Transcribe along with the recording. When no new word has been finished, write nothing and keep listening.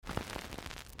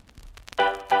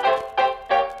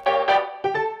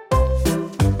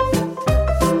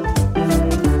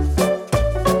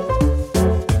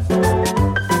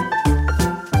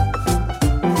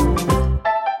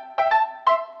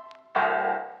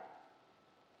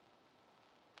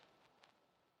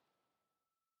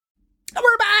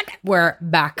We're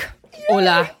back.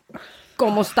 Hola.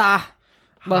 ¿Cómo está?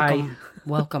 Welcome. Hi.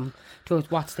 Welcome to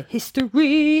What's the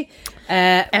History.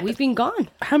 We've been gone.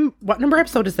 What number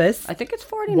episode is this? I think it's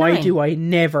 49. Why do I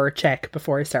never check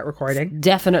before I start recording?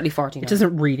 Definitely 49. It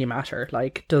doesn't really matter.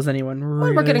 Like, does anyone really?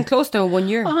 Well, we're getting close to 1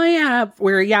 year. Oh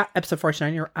yeah, episode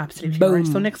 49. You're absolutely right.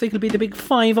 So next week will be the big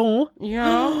 5-0. Yeah.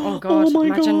 Oh, God. Oh my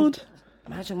god.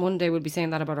 Imagine one day we'll be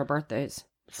saying that about our birthdays.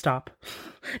 Stop.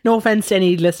 No offense to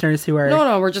any listeners who are.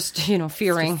 No, we're just,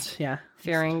 fearing.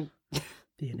 Fearing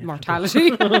The mortality.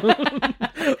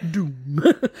 Doom.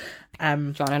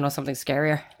 John, I know something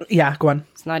scarier. Yeah, go on.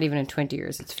 It's not even in 20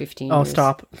 years, it's 15 Oh, years.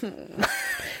 stop.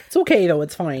 It's okay though,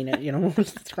 it's fine.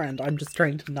 It's grand. I'm just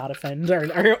trying to not offend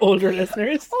our older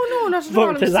listeners. Oh, no, not at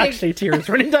all. But there's actually tears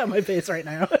running down my face right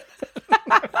now.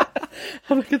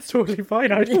 I'm like, it's totally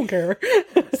fine. I don't care.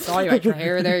 Saw you at your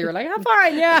hair there. You were like, I'm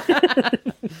fine, yeah.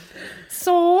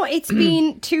 So it's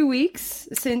been 2 weeks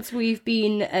since we've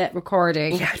been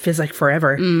recording. Yeah, it feels like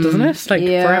forever, doesn't it? Like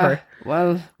forever.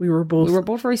 Well, We were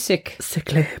both very sick.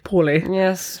 sickly, poorly.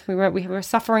 Yes, we were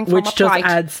suffering from Which a just plight.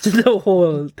 adds to the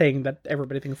whole thing that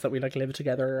everybody thinks that we like live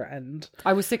together, and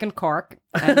I was sick in Cork,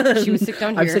 and she was sick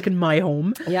down here. I'm sick in my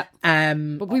home. Yeah,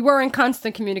 But but we were in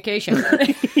constant communication.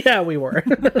 yeah, we were.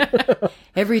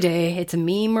 Every day, it's a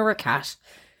meme or a cat.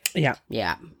 Yeah.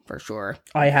 Yeah, for sure.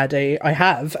 I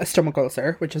have a stomach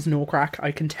ulcer, which is no crack.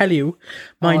 I can tell you.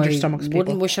 Mind your stomachs, people.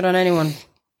 Wouldn't wish it on anyone.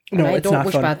 No, I it's don't not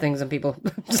wish fun. bad things on people.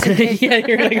 Yeah,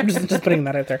 you're like, I'm just putting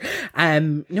that out there.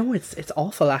 No, it's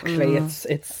awful actually.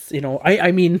 It's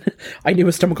I mean, I knew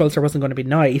a stomach ulcer wasn't going to be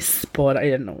nice, but I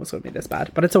didn't know it was going to be this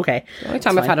bad. But it's okay. The only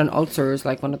time I've had an ulcer is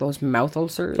like one of those mouth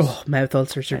ulcers. Oh, mouth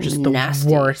ulcers are just nasty.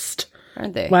 the worst.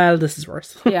 Aren't they? Well, this is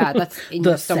worse. Yeah, that's in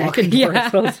your The stomach. second Yeah.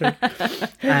 worst ulcer.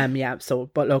 Yeah. So,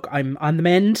 but look, I'm on the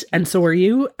mend, and so are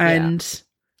you, and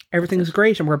everything's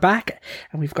great, and we're back,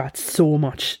 and we've got so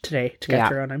much today to get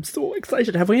through, and I'm so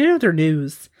excited. Have we any other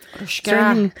news? Is there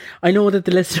anything- I know that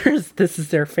the listeners, this is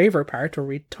their favourite part where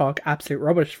we talk absolute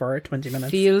rubbish for 20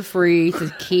 minutes. Feel free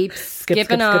to keep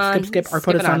skipping on. Skip, or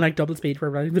put us on like double speed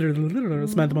where we're like,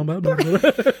 smell the moment.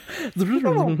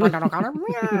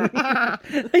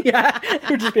 Yeah, it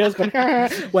would just be us going,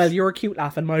 well, you're cute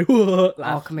laughing, my laugh.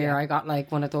 Oh, come here. I got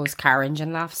like one of those car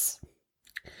engine laughs.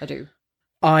 I do.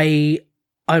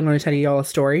 I'm going to tell you all a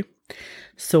story.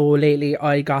 So lately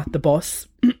I got the bus.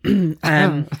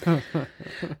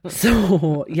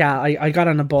 So yeah, I got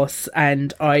on a bus,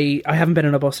 and I haven't been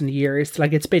on a bus in years.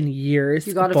 Like, it's been years.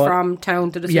 You got it from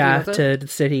town to the city, Yeah, was it? to the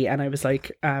city, and I was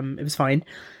like, it was fine.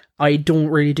 I don't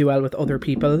really do well with other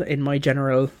people in my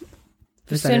general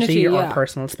vicinity or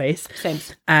personal space.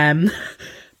 Same.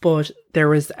 But there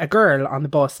was a girl on the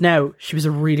bus. Now, she was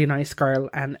a really nice girl,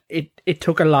 and it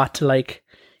took a lot to, like,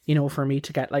 for me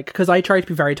to get, like, because I try to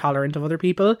be very tolerant of other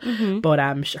people, but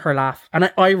her laugh, and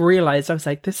I realised, I was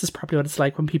like, this is probably what it's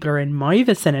like when people are in my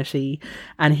vicinity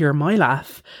and hear my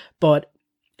laugh. But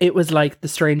it was like the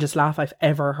strangest laugh I've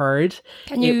ever heard.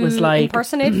 Can you it was like,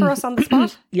 impersonate for us on the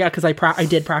spot? yeah, because I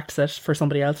did practice it for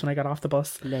somebody else when I got off the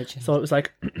bus. Legend. So it was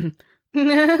like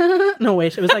no,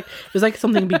 wait, it was like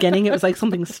something beginning, it was like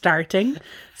something starting,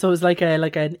 so it was like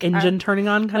an engine turning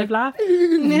on kind of laugh.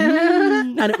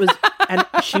 And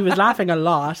she was laughing a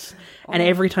lot, and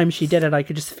every time she did it I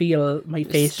could just feel my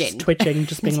face skin. twitching,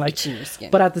 just being like, Itching your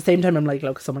skin. but at the same time I'm like,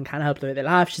 look, someone can't help the way they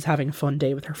laugh. She's having a fun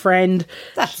day with her friend,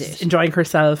 That's she's it. enjoying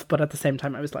herself. But at the same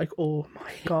time I was like, oh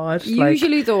my god, like,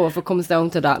 Usually, though, if it comes down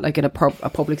to that, like in a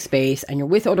public space, and you're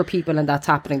with other people and that's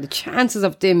happening, the chances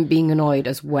of them being annoyed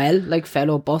as well, like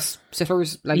fellow bus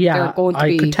sitters, like they're going to I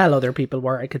be... could tell other people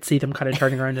were. I could see them kind of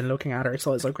turning around and looking at her.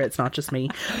 So I was like, great, it's not just me.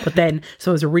 But then,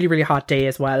 so it was a really, really hot day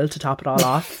as well to top it all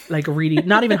off. Like, really,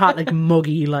 not even hot, like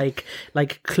muggy, like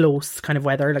close kind of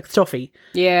weather, like stuffy.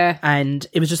 Yeah. And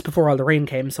it was just before all the rain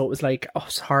came, so it was like, oh,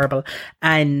 it's horrible.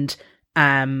 And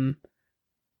yeah,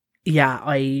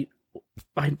 I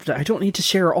don't need to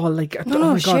share all, like, oh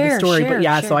my god, the story. But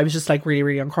yeah, so I was just like really,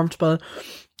 really uncomfortable.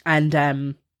 And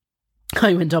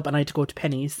I went up and I had to go to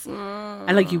Penny's.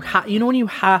 And like, when you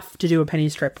have to do a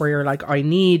Penny's trip where you're like, I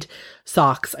need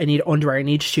socks, I need underwear, I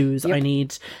need shoes, I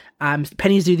need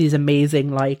Penny's do these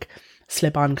amazing like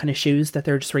slip-on kind of shoes that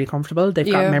they're just really comfortable. They've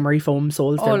got memory foam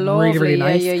soles. They're really, really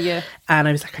nice. Yeah. And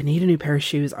I was like, I need a new pair of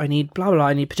shoes, I need blah blah blah,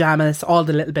 I need pajamas, all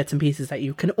the little bits and pieces that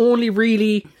you can only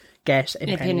really get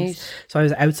in Pennies. So I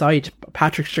was outside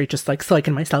Patrick Street, just like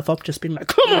psyching myself up, just being like,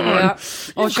 come on.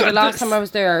 Oh, sure. The last time I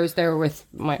was there with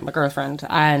my girlfriend,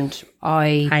 and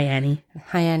Hi, Annie.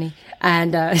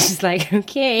 And she's like,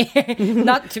 okay.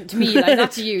 Not to me, like,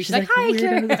 not to you. She's like, hi,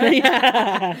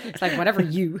 Claire. It's like, whatever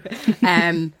you.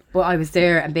 But I was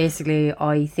there, and basically,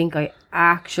 I think I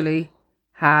actually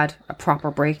had a proper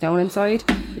breakdown inside.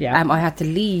 Yeah. I had to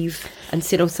leave and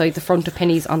sit outside the front of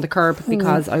Pennies on the curb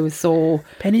because I was so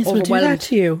Pennies will do that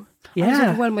to you. Yeah. I was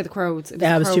overwhelmed by the crowds. It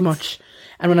was too much.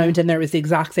 And when I went in there, it was the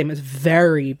exact same. It was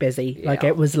very busy. Yeah. Like,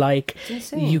 it was like,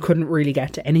 you couldn't really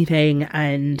get to anything.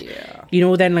 And, you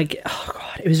know, then like, oh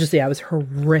God, it was just, it was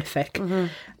horrific.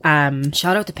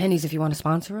 Shout out to Pennies if you want to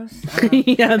sponsor us.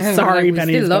 Yeah, I'm sorry, we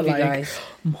Pennies. Still love you guys.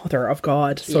 Mother of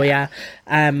God. So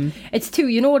it's too,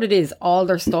 you know what it is? All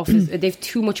their stuff is, they've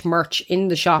too much merch in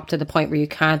the shop to the point where you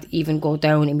can't even go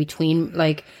down in between,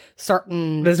 like,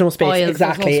 certain there's no space aisles.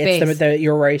 exactly. No space. It's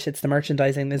you're right, it's the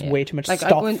merchandising. There's way too much like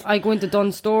stuff. I go into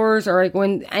Dunnes stores, or I go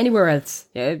in anywhere else.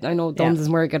 I know Dunnes is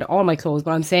where I get all my clothes,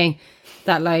 but I'm saying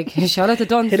that, like, shout out to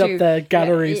Dunnes. Hit up the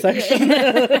gallery section.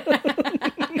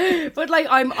 But like,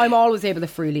 I'm always able to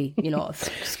freely, you know,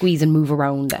 squeeze and move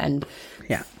around, and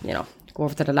you know, go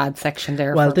over to the lads section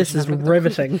there. Well, this is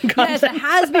riveting. Yes, it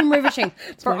has been riveting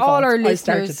for all our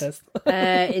listeners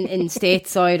in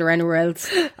stateside or anywhere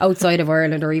else outside of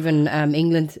Ireland or even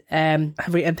England.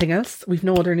 Have we anything else? We've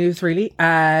no other news really.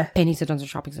 Pennies at Dunnes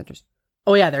shopping centres.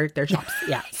 Oh yeah, they're shops.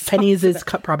 Yeah, Pennies is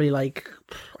probably like,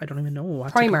 I don't even know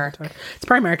what Primark. It's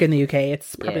Primark in the UK.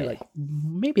 It's probably like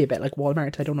maybe a bit like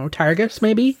Walmart. I don't know, Target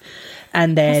maybe.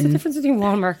 And then what's the difference between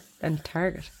Walmart and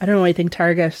Target? I don't know. I think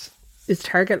Target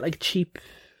like cheap,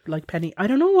 like Penny. I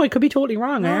don't know. I could be totally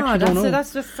wrong. I actually don't know.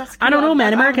 That's I don't know,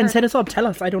 man. Americans, hit us up. Tell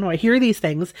us. I don't know. I hear these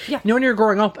things. Yeah. You know, when you're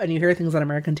growing up and you hear things on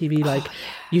American TV, like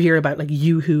you hear about like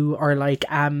Yoo-hoo or like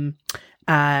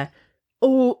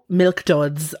Milk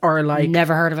Duds or like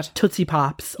never heard of it. Tootsie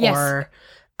Pops or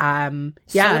soda.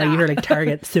 You hear like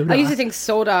Target soda. I used to think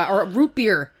soda or root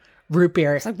beer.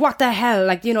 It's like, what the hell?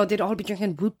 Like, you know, they'd all be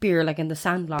drinking root beer like in the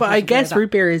Sandlot. But I guess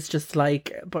root beer is just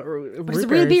like, but root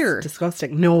beer beer is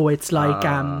disgusting. No, it's like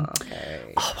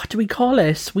what do we call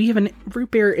it? We have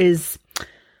root beer is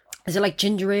it like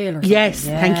ginger ale or something? Yes,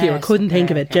 thank you. I couldn't think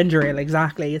of it. Ginger ale,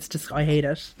 exactly. It's just, I hate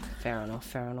it. Fair enough.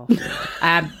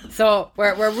 So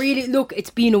we're really, look, it's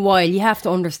been a while. You have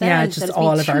to understand. Yeah, it's just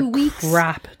all of our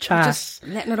crap chat. Just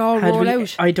letting it all roll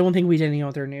out. I don't think we did any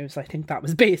other news. I think that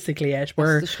was basically it.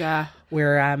 We're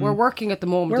working at the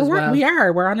moment as well.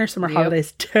 We're on our summer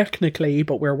holidays technically,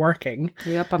 but we're working.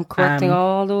 Yep, I'm correcting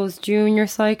all those junior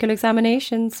cycle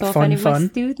examinations. So if any of my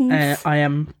students, I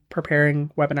am preparing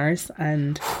webinars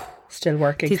and still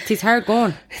working. It's hard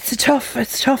going. It's tough at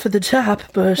the top,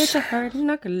 but it's a hard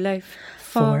knock life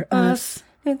for us.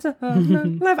 It's a hard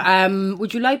knock life.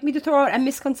 Would you like me to throw out a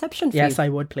misconception for you? Yes, I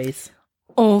would, please.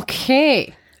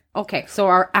 Okay. So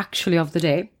our actually of the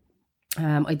day.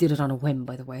 I did it on a whim,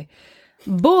 by the way.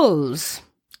 Bulls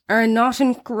are not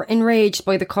enraged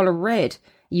by the colour red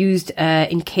used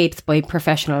in capes by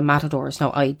professional matadors.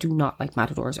 Now, I do not like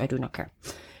matadors. I do not care.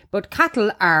 But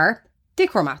cattle are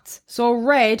dichromats. So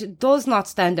red does not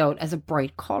stand out as a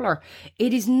bright colour.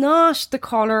 It is not the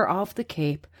colour of the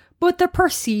cape, but the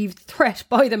perceived threat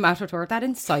by the matador that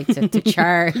incites it to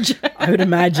charge. I would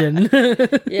imagine.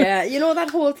 Yeah, you know that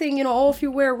whole thing, you know, if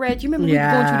you wear red, you remember we'd be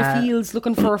going through the fields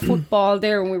looking for a football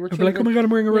there when we were children. Like, oh my God,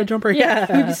 I'm wearing a red jumper.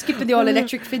 Yeah. We'd be skipping the all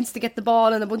electric fence to get the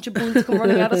ball and a bunch of bulls come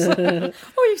running at us.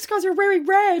 Oh, it's because you're wearing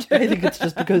red. I think it's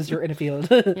just because you're in a field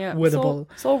with a bull.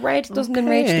 So red doesn't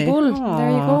enrage the bull. Aww. There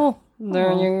you go.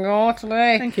 There you go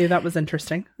today. Thank you. That was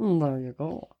interesting. There you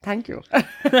go. Thank you.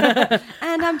 And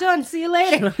I'm done. See you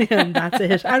later. And that's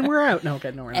it. And we're out. No,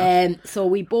 we're not. So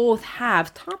we both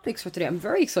have topics for today. I'm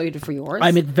very excited for yours.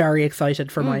 I'm very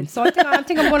excited for mine. So I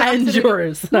think I'm going to and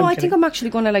yours. No, I think I'm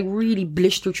actually going to like really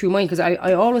blister through mine because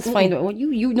I always find that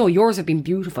you know yours have been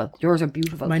beautiful. Yours are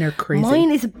beautiful. Mine are crazy.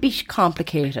 Mine is a bit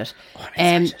complicated.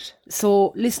 Oh,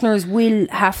 so listeners will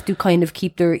have to kind of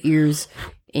keep their ears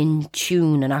in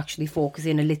tune and actually focus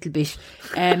in a little bit.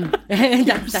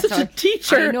 That's such a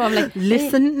teacher. I know, I'm like,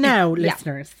 listen now,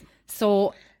 listeners.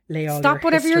 So stop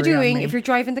whatever you're doing. If you're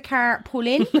driving the car, pull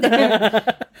in.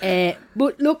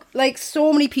 But look, like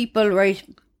so many people, right?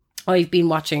 I've been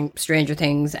watching Stranger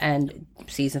Things and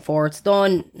season 4 it's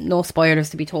done, no spoilers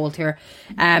to be told here,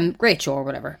 great show or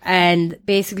whatever. And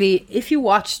basically if you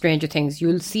watch Stranger Things,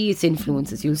 you'll see its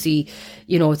influences. You'll see,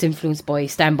 you know, it's influenced by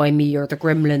Stand By Me or the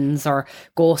Gremlins or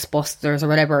Ghostbusters or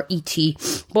whatever, E.T.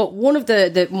 But one of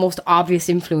the most obvious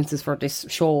influences for this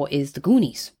show is the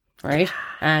Goonies. right?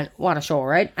 And what a show,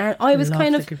 right? And I was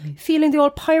kind of feeling the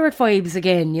old pirate vibes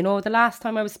again. You know, the last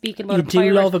time I was speaking about you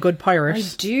do love a good pirate. I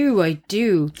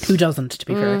do. Who doesn't, to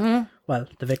be fair? Well,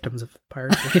 the victims of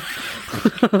piracy.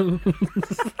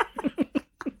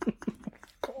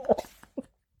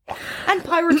 And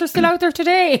pirates are still out there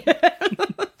today.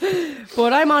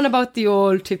 But I'm on about the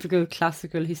old typical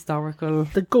classical historical,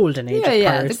 the golden age of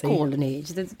piracy. The golden age.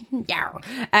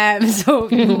 So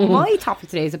my topic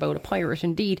today is about a pirate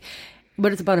indeed,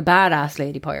 but it's about a badass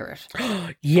lady pirate.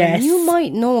 Yes.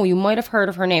 And you might have heard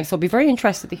of her name, so I'd be very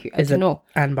interested to know.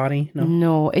 Anne Bonny?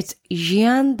 No, it's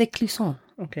Jeanne de Clisson.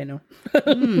 Okay, no.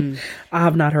 I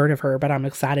have not heard of her, but I'm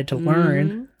excited to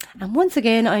learn. And once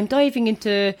again, I'm diving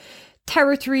into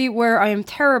territory where I am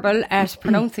terrible at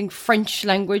pronouncing French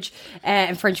language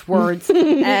and French words.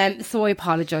 So I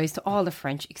apologise to all the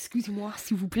French. Excusez-moi,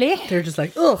 s'il vous plaît. They're just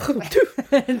like, ugh.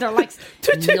 They're like,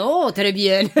 no, très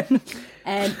bien.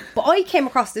 But I came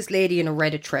across this lady in a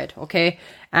Reddit thread, okay?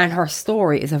 And her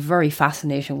story is a very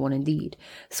fascinating one indeed.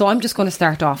 So I'm just going to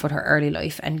start off with her early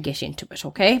life and get into it,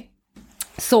 okay?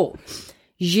 So,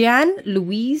 Jeanne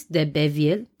Louise de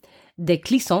Belleville de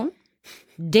Clisson,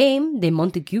 Dame de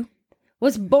Montague,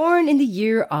 was born in the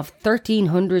year of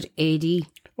 1300 AD.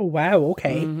 Oh, wow,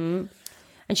 okay. And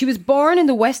she was born in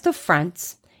the west of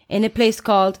France in a place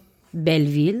called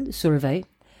Belleville-sur-Veille.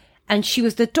 And she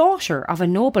was the daughter of a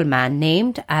nobleman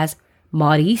named as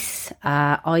Maurice.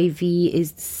 IV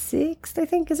is 6th, I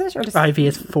think, is it? Or IV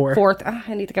is 4. 4th.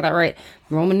 I need to get that right.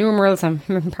 Roman numerals. I'm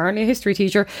apparently a history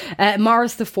teacher.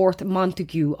 Maurice the 4th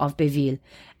Montague of Belleville.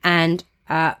 And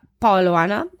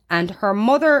Paulana, and her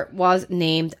mother was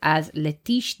named as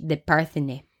Letitia de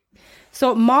Parthenay.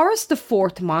 So Maurice the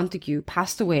 4th Montague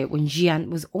passed away when Jeanne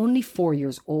was only 4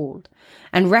 years old,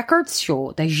 and records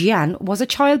show that Jeanne was a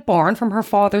child born from her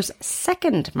father's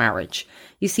second marriage.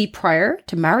 You see, prior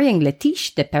to marrying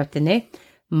Letitia de Parthenay,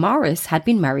 Maurice had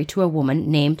been married to a woman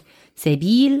named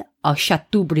Sibylle of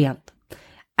Chateaubriand,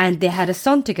 and they had a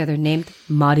son together named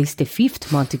Maurice the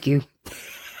 5th Montague.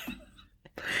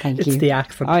 Thank you. It's the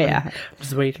accent. Oh, yeah. I'm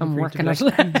just waiting. I'm working on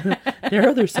it. Their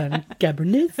other son,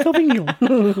 Cabernet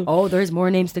Sauvignon. Oh, there's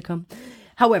more names to come.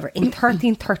 However, in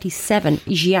 1337,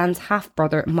 Jeanne's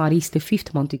half-brother, Maurice the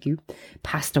 5th Montague,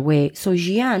 passed away. So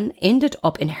Jeanne ended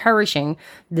up inheriting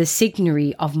the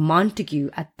seigneury of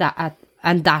Montague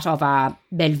and that of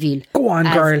Belleville. Go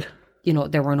on, girl. You know,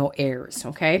 there were no heirs,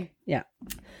 okay? Yeah.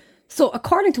 So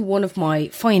according to one of my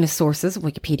finest sources,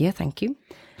 Wikipedia, thank you,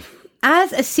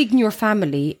 as a seigneur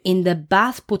family in the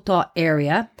Basse-Poitou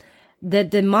area,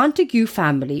 the Montague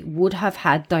family would have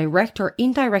had direct or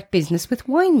indirect business with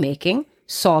winemaking,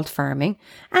 salt farming,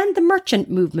 and the merchant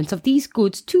movements of these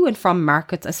goods to and from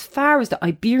markets as far as the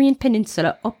Iberian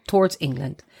Peninsula up towards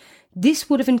England. This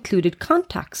would have included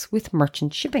contacts with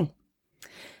merchant shipping.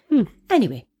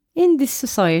 Anyway, in this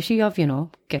society of,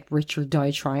 get rich or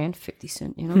die trying, 50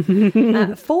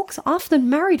 Cent, folks often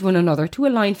married one another to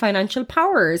align financial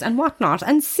powers and whatnot.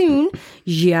 And soon,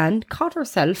 Jeanne caught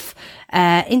herself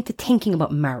into thinking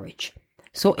about marriage.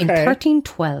 So in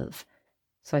 1312,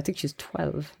 so I think she's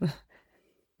 12,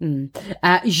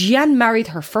 Jeanne married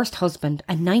her first husband,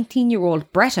 a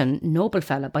 19-year-old Breton noble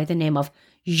fella by the name of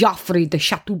Geoffrey de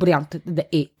Chateaubriand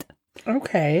VIII.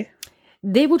 Okay.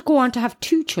 They would go on to have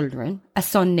 2 children, a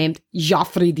son named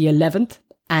Geoffrey the 11th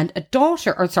and a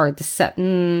daughter,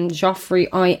 Geoffrey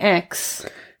IX.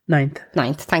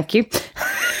 9th, thank you.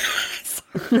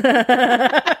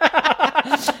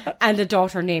 And a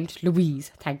daughter named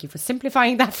Louise. Thank you for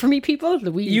simplifying that for me, people.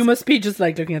 Louise. You must be just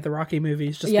like looking at the Rocky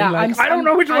movies, just being like, I don't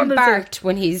know which one this is. Bart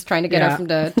when he's trying to get out from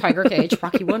the tiger cage.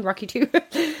 Rocky 1, Rocky 2.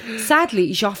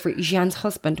 Sadly, Geoffrey, Jeanne's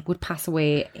husband, would pass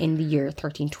away in the year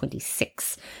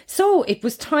 1326. So it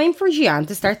was time for Jeanne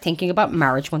to start thinking about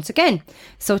marriage once again.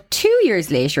 So 2 years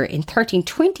later, in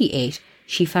 1328,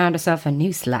 she found herself a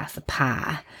new slash of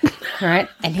pie, right?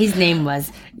 And his name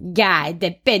was Guy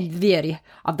de Belleville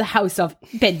of the House of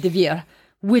Belleville,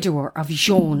 widower of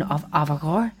Joan of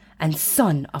Avignon and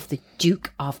son of the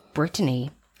Duke of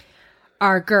Brittany.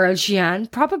 Our girl Jeanne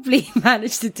probably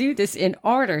managed to do this in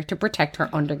order to protect her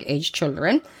underage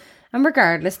children. And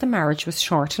regardless, the marriage was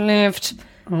short-lived.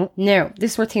 Now,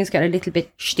 this is where things get a little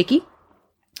bit sticky.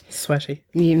 Sweaty.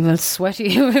 Well,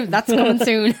 sweaty. That's coming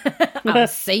soon. I'm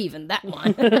saving that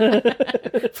one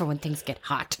for when things get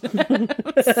hot. I'm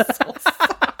so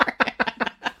sorry.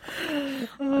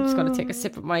 I'm just going to take a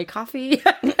sip of my coffee.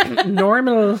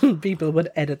 Normal people would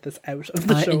edit this out of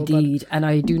the show. Indeed. And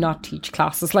I do not teach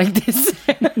classes like this.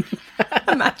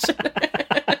 Imagine.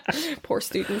 Poor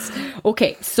students.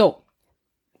 Okay, so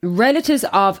relatives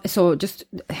of, so just,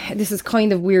 this is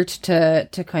kind of weird to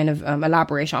kind of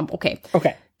elaborate on. Okay.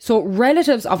 So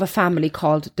relatives of a family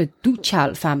called the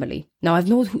Duchal family. Now I've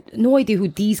no idea who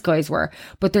these guys were,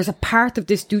 but there's a part of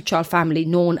this Duchal family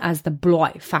known as the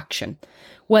Blois faction.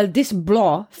 Well, this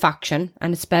Blois faction,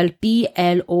 and it's spelled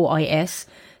Blois,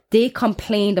 they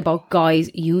complained about Guy's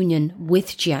union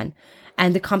with Jeanne.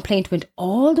 And the complaint went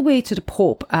all the way to the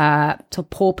Pope, to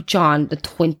Pope John the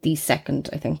 22nd,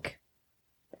 I think.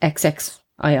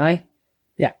 XXII.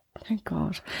 Yeah. Thank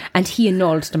God. And he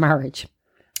annulled the marriage.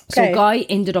 So Guy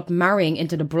ended up marrying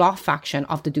into the Blois faction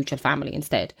of the Duchal family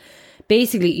instead.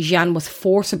 Basically, Jeanne was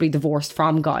forcibly divorced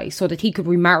from Guy so that he could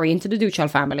remarry into the Duchal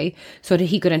family so that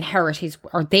he could inherit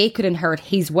they could inherit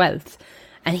his wealth.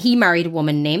 And he married a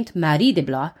woman named Marie de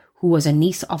Blois, who was a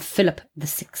niece of Philip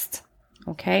VI.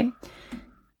 Okay?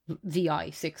 VI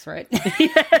 6, right?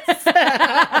 Yes.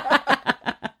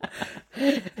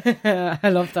 I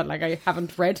love that. Like, I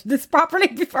haven't read this properly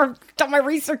before. I've done my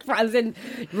research, as in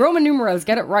Roman numerals.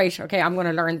 Get it right. Okay, I'm going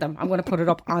to learn them. I'm going to put it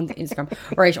up on the Instagram.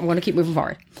 Right, I'm going to keep moving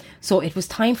forward. So it was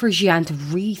time for Jeanne to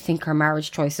rethink her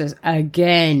marriage choices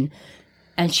again.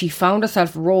 And she found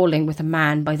herself rolling with a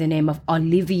man by the name of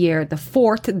Olivier IV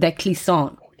de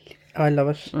Clisson. Oh, I love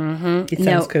it. He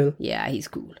sounds cool. Yeah, he's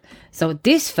cool. So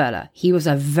this fella, he was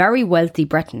a very wealthy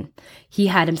Breton. He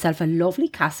had himself a lovely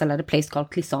castle at a place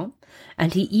called Clisson.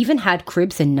 And he even had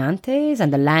cribs in Nantes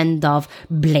and the land of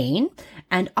Blaine.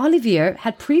 And Olivier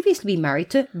had previously been married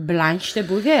to Blanche de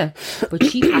Bourville, but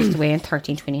she passed away in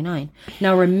 1329.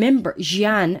 Now remember,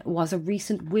 Jeanne was a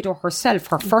recent widow herself,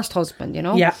 her first husband, you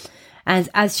know? Yeah. And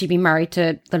as she'd been married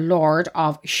to the Lord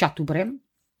of Chateaubriand.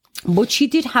 But she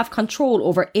did have control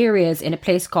over areas in a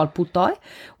place called Putoy,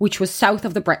 which was south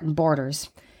of the Breton borders.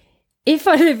 If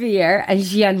Olivier and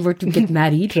Jeanne were to get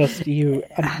married...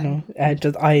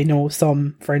 I know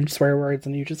some French swear words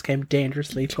and you just came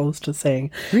dangerously close to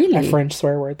saying a French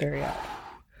swear word there, yeah.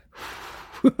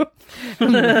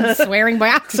 I'm swearing by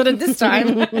accident this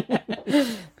time.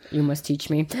 You must teach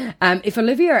me. If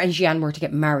Olivier and Jeanne were to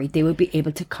get married, they would be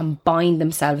able to combine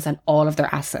themselves and all of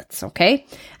their assets, okay?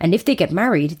 And if they get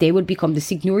married, they would become the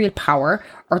seigneurial power,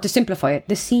 or to simplify it,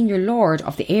 the senior lord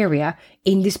of the area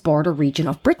in this border region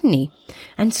of Brittany.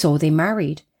 And so they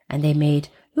married, and they made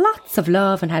lots of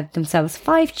love and had themselves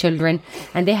 5 children,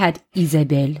 and they had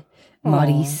Isabelle,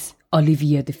 Maurice,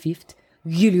 Olivier V,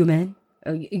 Guillaume,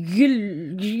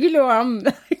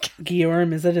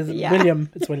 Guillaume, is it? Is it William?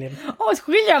 It's William. Oh, it's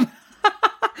William.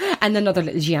 And another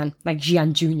little Jeanne, like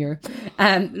Jeanne Jr.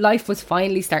 Life was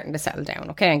finally starting to settle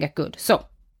down, okay, and get good. So,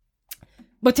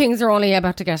 but things are only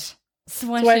about to get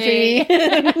sweaty.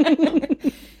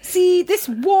 See, this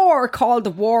war called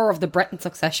the War of the Breton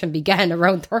Succession began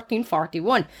around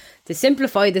 1341. To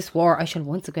simplify this war, I shall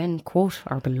once again quote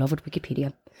our beloved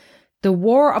Wikipedia. The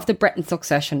War of the Breton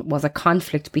Succession was a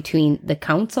conflict between the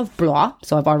Counts of Blois,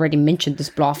 so I've already mentioned this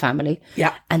Blois family,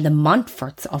 and the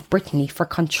Montforts of Brittany for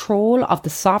control of the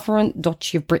sovereign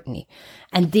Duchy of Brittany,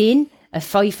 and then a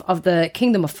fief of the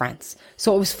Kingdom of France.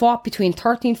 So it was fought between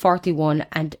 1341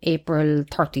 and April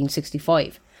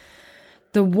 1365.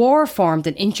 The war formed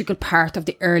an integral part of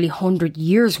the early 100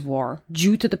 Years' War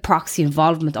due to the proxy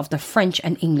involvement of the French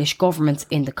and English governments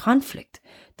in the conflict.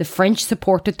 The French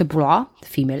supported the Blois, the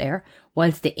female heir,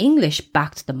 whilst the English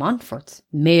backed the Montforts.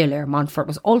 Male heir Montfort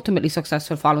was ultimately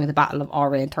successful following the Battle of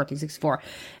Auray in 1364.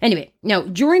 Anyway, now,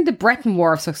 during the Breton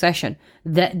War of Succession,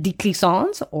 the de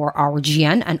Clissons, or our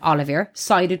Jeanne and Olivier,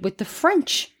 sided with the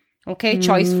French. Okay,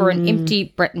 choice for an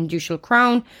empty Breton ducal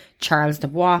crown, Charles de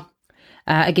Blois,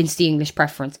 against the English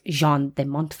preference, Jean de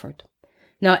Montfort.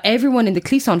 Now, everyone in the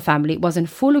Clisson family was in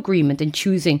full agreement in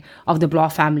choosing of the Blois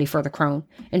family for the crown.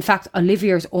 In fact,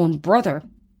 Olivier's own brother,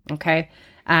 okay,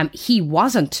 he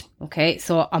wasn't, okay.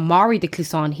 So, Amaury de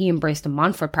Clisson, he embraced the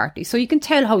Montfort party. So, you can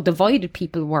tell how divided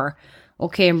people were,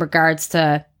 okay, in regards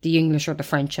to the English or the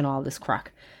French and all this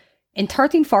crack. In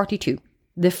 1342,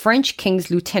 the French king's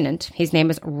lieutenant, his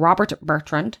name is Robert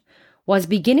Bertrand, was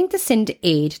beginning to send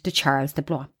aid to Charles de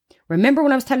Blois. Remember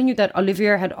when I was telling you that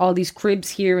Olivier had all these cribs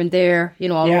here and there, you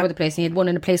know, all over the place, and he had one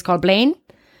in a place called Blaine?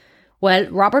 Well,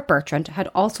 Robert Bertrand had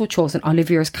also chosen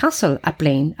Olivier's castle at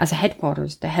Blaine as a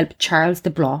headquarters to help Charles de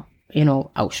Blois, you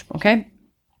know, out, okay?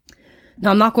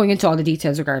 Now, I'm not going into all the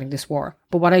details regarding this war,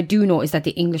 but what I do know is that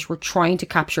the English were trying to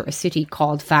capture a city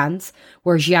called Vannes,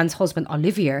 where Jeanne's husband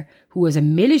Olivier, who was a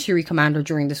military commander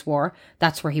during this war,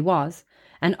 that's where he was.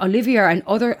 And Olivier and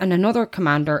another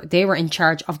commander, they were in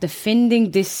charge of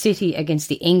defending this city against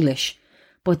the English.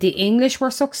 But the English were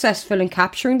successful in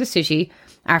capturing the city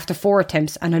after 4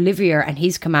 attempts, and Olivier and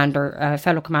his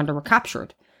fellow commander were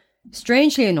captured.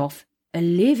 Strangely enough,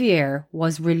 Olivier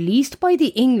was released by the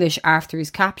English after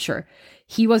his capture.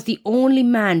 He was the only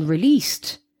man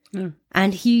released.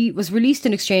 And he was released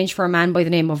in exchange for a man by the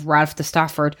name of Ralph de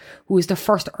Stafford, who was the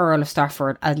first Earl of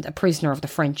Stafford and a prisoner of the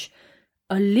French.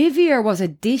 Olivier was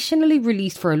additionally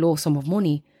released for a low sum of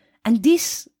money. And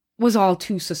this was all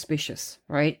too suspicious,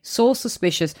 right? So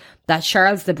suspicious that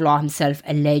Charles de Blois himself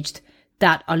alleged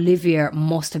that Olivier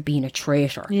must have been a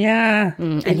traitor. Yeah.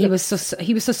 And he was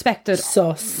suspected.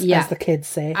 Sus, as the kids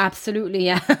say. Absolutely,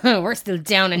 yeah. We're still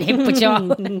down in hip with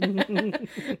y'all.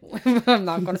 I'm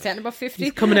not going to say anything about 50.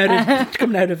 He's coming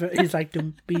out of it. He's like,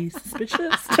 don't be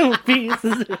suspicious. Don't be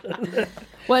suspicious.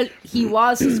 Well, he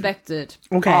was suspected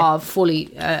of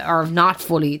fully, or not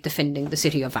fully defending the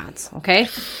city of Vannes, okay?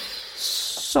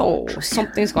 So,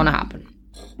 something's going to happen.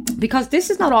 Because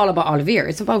this is not all about Olivier,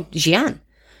 it's about Jeanne.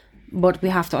 But we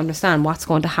have to understand what's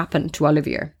going to happen to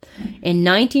Olivier. In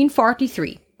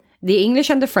 1943, the English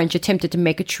and the French attempted to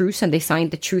make a truce, and they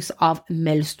signed the Truce of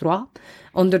Melstroit.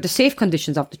 Under the safe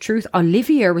conditions of the truce,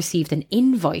 Olivier received an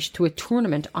invite to a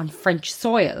tournament on French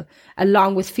soil,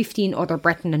 along with 15 other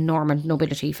Breton and Norman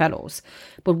nobility fellows.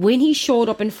 But when he showed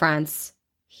up in France,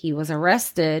 he was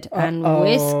arrested and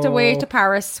whisked away to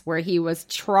Paris, where he was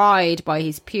tried by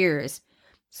his peers.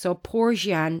 So poor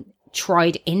Jeanne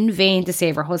tried in vain to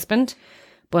save her husband,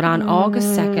 but on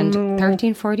August 2nd,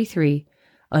 1343,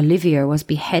 Olivier was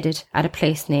beheaded at a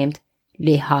place named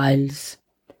Les Halles.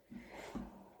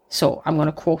 So I'm going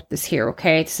to quote this here,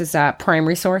 okay? This is a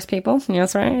primary source, people.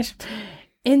 Yes, right.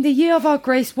 In the year of our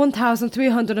grace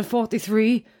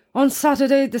 1343, on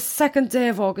Saturday, the 2nd day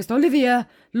of August, Olivier,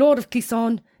 Lord of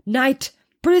Clisson, knight,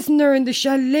 prisoner in the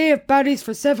chalet of Paris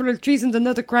for several treasons and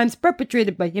other crimes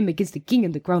perpetrated by him against the king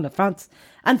and the crown of France,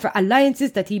 and for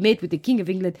alliances that he made with the king of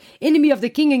England, enemy of the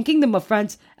king and kingdom of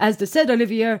France, as the said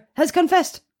Olivier has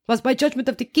confessed, was by judgment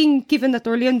of the king given at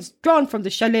Orleans, drawn from the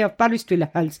chalet of Paris to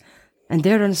Les Halles, and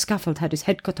there on a scaffold had his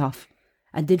head cut off.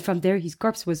 And then from there his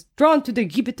corpse was drawn to the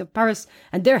gibbet of Paris,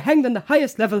 and there hanged on the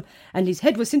highest level, and his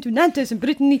head was sent to Nantes in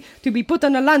Brittany to be put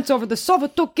on a lance over the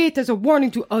Sauvetot gate as a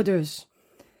warning to others.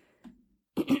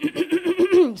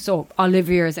 So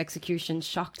Olivier's execution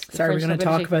shocked the Sorry, French we're going to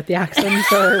nobility. talk about the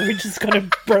accents, or are we just going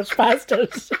to brush past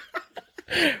it?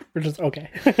 We're just, okay.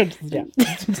 Yeah.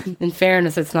 In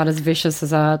fairness, it's not as vicious as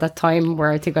that time where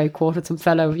I think I quoted some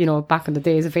fellow, back in the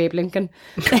days of Abe Lincoln.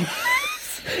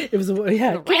 It was,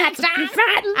 yeah.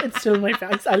 It's still my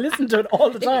face. I listen to it all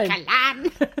the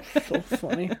time. So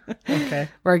funny. Okay.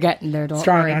 We're getting there, don't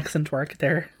Strong worry. accent work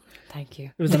there. Thank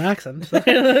you. It was an accent.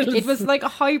 It was like a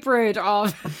hybrid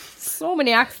of so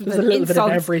many accents and little insults. bit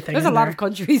of everything. There's a lot of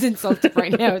countries insulted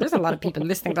right now. There's a lot of people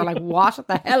listening. They're like, what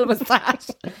the hell was that?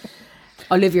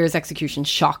 Olivier's execution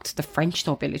shocked the French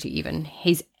nobility even.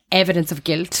 His evidence of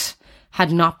guilt had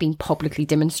not been publicly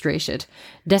demonstrated.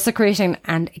 Desecrating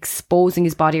and exposing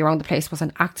his body around the place was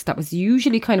an act that was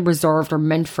usually kind of reserved or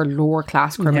meant for lower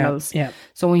class criminals. Yeah.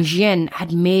 So when Jeanne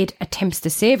had made attempts to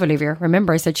save Olivier,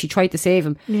 remember I said she tried to save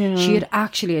him, she had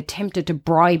actually attempted to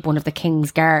bribe one of the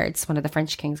king's guards, one of the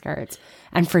French king's guards.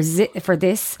 And for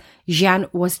this, Jeanne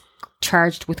was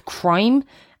charged with crime,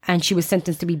 and she was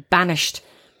sentenced to be banished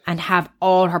and have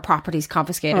all her properties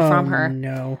confiscated from her.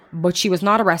 No. But she was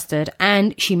not arrested,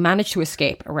 and she managed to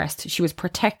escape arrest. She was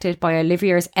protected by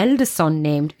Olivier's eldest son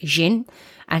named Jean,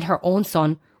 and her own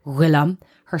son, Willem,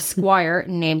 her squire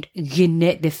named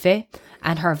Guinet de Fay,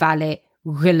 and her valet,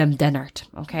 Willem Denart.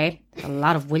 Okay? A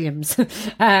lot of Williams.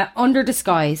 Under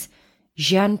disguise,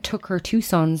 Jeanne took her 2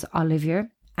 sons, Olivier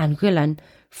and Willem,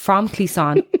 from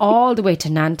Clisson all the way to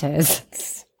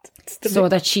Nantes, so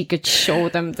that she could show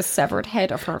them the severed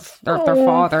head of their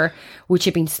father, which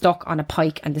had been stuck on a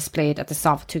pike and displayed at the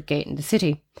Sauvetot gate in the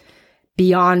city.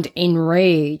 Beyond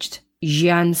enraged,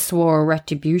 Jeanne swore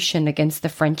retribution against the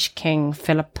French king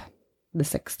Philip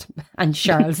VI and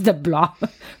Charles de Blois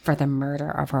for the murder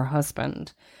of her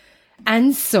husband.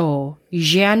 And so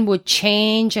Jeanne would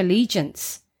change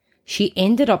allegiance. She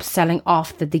ended up selling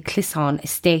off the de Clisson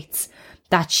estates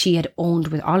that she had owned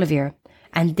with Olivier.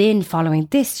 And then following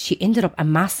this, she ended up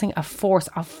amassing a force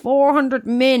of 400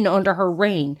 men under her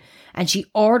reign, and she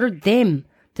ordered them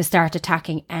to start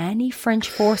attacking any French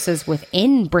forces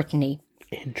within Brittany.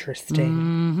 Interesting.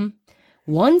 Mm-hmm.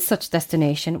 One such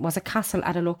destination was a castle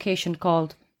at a location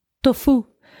called Tofu.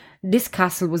 This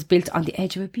castle was built on the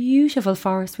edge of a beautiful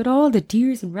forest with all the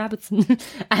deers and rabbits,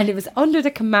 and it was under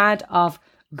the command of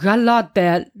Gallat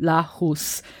de la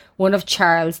Housse, one of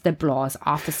Charles de Blois'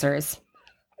 officers.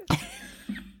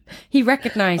 He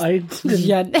recognised... I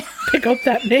didn't pick up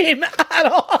that name at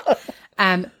all.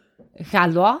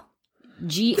 Galois,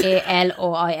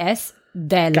 Galois,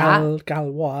 de la...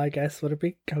 Galois, I guess, would it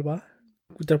be? Galois?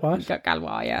 The what?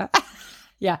 Galois, yeah.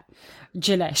 Yeah.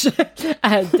 Gillette.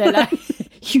 De la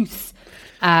Huse.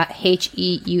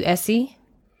 Heuse.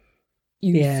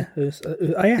 Yeah.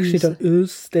 I actually don't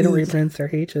ooze. They don't really pronounce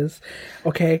their H's.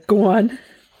 Okay, go on.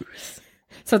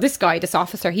 So this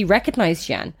officer, he recognised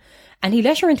Jeanne. And he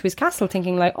let her into his castle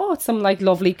thinking like, oh, it's some like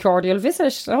lovely cordial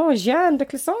visit. Oh, Jeanne de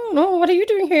Clisson. Oh, what are you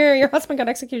doing here? Your husband got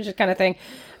executed kind of thing.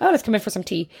 Oh, let's come in for some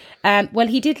tea. Well,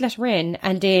 he did let her in,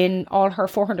 and then all her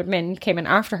 400 men came in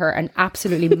after her and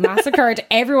absolutely massacred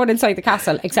everyone inside the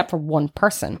castle except for one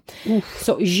person. Oof.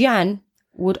 So Jeanne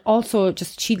would also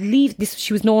she'd leave this,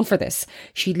 she was known for this,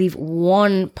 she'd leave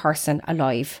one person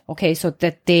alive, okay, so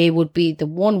that they would be the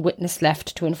one witness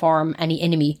left to inform any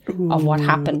enemy of what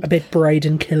happened. A bit Bride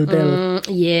and Kill Bill.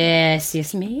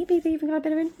 Yes, maybe they even got a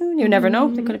bit of influence, you never know,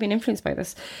 they could have been influenced by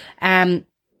this.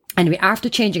 Anyway, after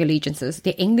changing allegiances,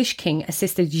 the English king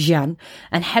assisted Jeanne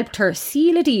and helped her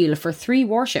seal a deal for 3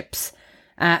 warships.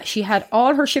 She had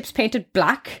all her ships painted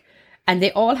black, and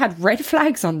they all had red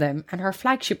flags on them, and her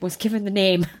flagship was given the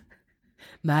name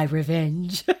My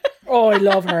Revenge. Oh, I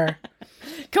love her.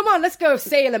 Come on, let's go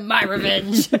sailing My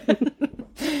Revenge.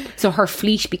 So her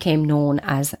fleet became known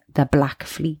as the Black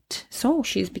Fleet. So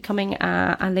she's becoming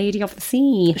a lady of the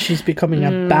sea. She's becoming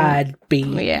a bad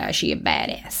bee. Yeah, she a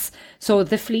badass. So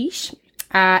the fleet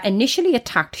initially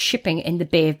attacked shipping in the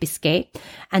Bay of Biscay,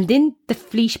 and then the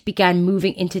fleet began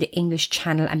moving into the English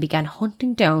Channel and began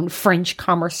hunting down French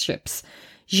commerce ships.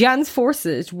 Jeanne's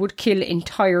forces would kill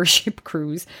entire ship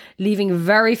crews, leaving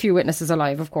very few witnesses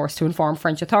alive, of course, to inform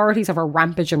French authorities of her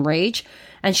rampage and rage,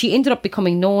 and she ended up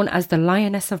becoming known as the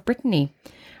Lioness of Brittany.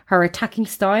 Her attacking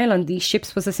style on these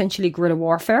ships was essentially guerrilla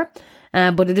warfare,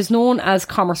 but it is known as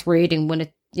commerce raiding when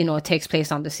it takes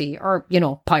place on the sea, or,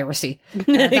 piracy.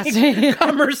 That's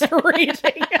commerce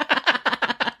raiding.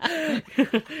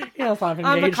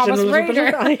 I'm a commerce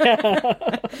raider.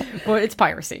 But it's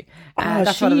piracy.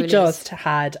 That's she what it really just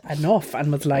had enough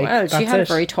and was like, well, she had it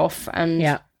very tough. And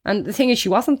the thing is, she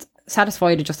wasn't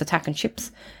satisfied with just attacking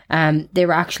ships. They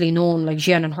were actually known, like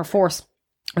Jeanne and her force,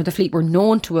 or the fleet, were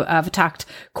known to have attacked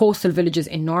coastal villages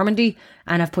in Normandy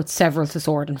and have put several to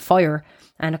sword and fire.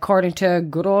 And according to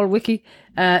good old Wiki,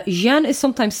 Jeanne is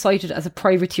sometimes cited as a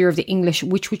privateer of the English,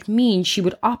 which would mean she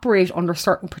would operate under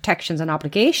certain protections and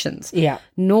obligations. Yeah.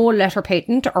 No letter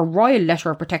patent or royal letter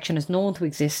of protection is known to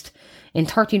exist. In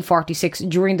 1346,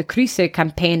 during the Crusade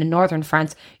campaign in northern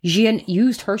France, Jeanne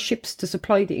used her ships to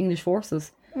supply the English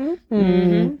forces. Mm-hmm.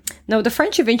 Mm-hmm. Now, the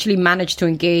French eventually managed to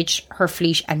engage her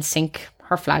fleet and sink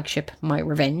her flagship, My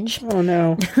Revenge. Oh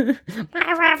no.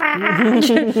 My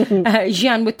Revenge.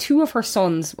 Jeanne, with 2 of her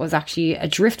sons, was actually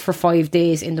adrift for 5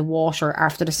 days in the water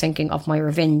after the sinking of My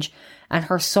Revenge, and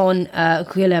her son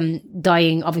Guillaume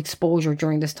dying of exposure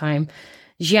during this time.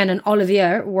 Jeanne and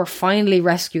Olivier were finally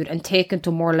rescued and taken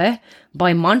to Morlaix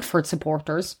by Montfort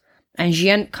supporters, and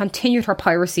Jeanne continued her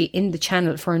piracy in the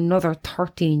Channel for another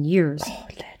 13 years. Oh,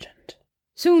 legend.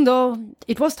 Soon, though,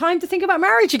 it was time to think about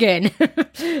marriage again.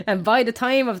 And by the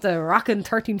time of the rockin'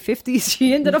 1350s,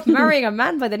 she ended up marrying a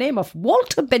man by the name of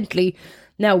Walter Bentley.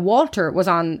 Now, Walter was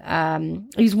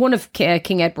he's one of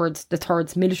King Edward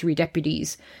III's military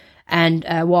deputies. And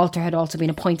Walter had also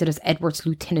been appointed as Edward's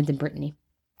lieutenant in Brittany.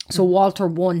 So Walter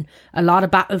won a lot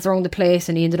of battles around the place,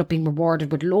 and he ended up being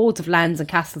rewarded with loads of lands and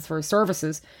castles for his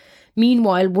services.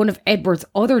 Meanwhile, one of Edward's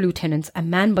other lieutenants, a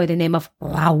man by the name of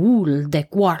Raoul de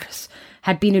Guards,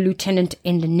 had been a lieutenant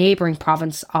in the neighbouring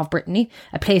province of Brittany,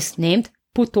 a place named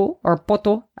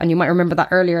Poto, and you might remember that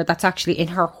earlier. That's actually in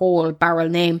her whole barrel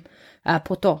name,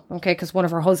 Poto, okay, because one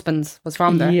of her husbands was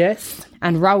from there. Yes.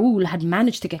 And Raoul had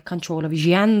managed to get control of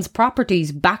Jeanne's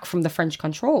properties back from the French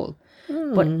control.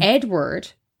 But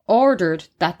Edward ordered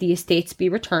that the estates be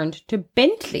returned to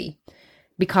Bentley,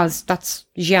 because that's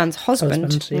Jeanne's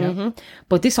husband. Yeah. Mm-hmm.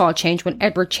 But this all changed when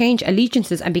Edward changed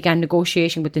allegiances and began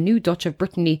negotiation with the new Duch of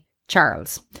Brittany,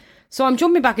 Charles. So I'm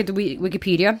jumping back into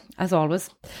Wikipedia, as always.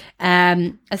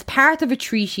 As part of a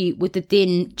treaty with the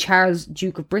then Charles,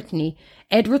 Duke of Brittany,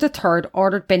 Edward III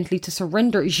ordered Bentley to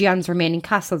surrender Jeanne's remaining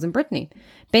castles in Brittany.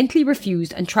 Bentley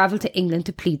refused and travelled to England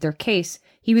to plead their case.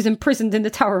 He was imprisoned in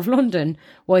the Tower of London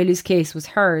while his case was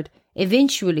heard.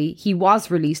 Eventually, he was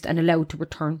released and allowed to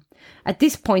return. At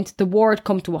this point, the war had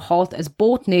come to a halt as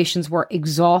both nations were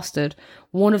exhausted,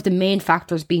 one of the main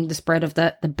factors being the spread of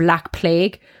the Black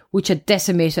Plague, which had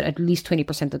decimated at least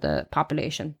 20% of the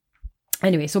population.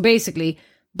 Anyway, so basically,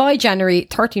 by January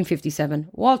 1357,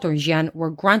 Walter and Jeanne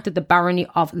were granted the barony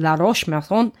of La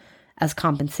Roche-Merton as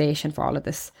compensation for all of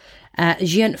this.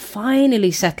 Jeanne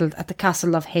finally settled at the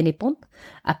castle of Hennepont,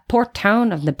 a port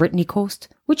town of the Brittany coast,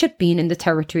 which had been in the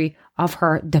territory of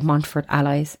her de Montfort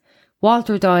allies.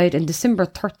 Walter died in December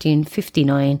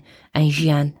 1359 and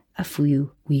Jeanne a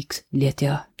few weeks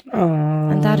later.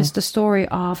 Aww. And that is the story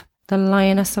of the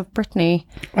Lioness of Brittany.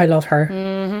 I love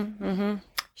her.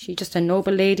 She just a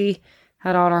noble lady.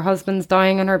 Had all her husbands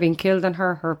dying on her, being killed on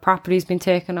her. Her property's been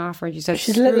taken off her. She said,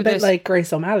 she's a little bit like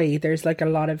Grace O'Malley. There's like a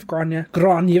lot of Grania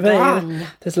Vale.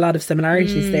 There's a lot of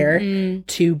similarities there.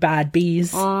 Two bad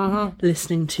bees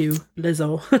listening to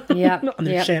Lizzo on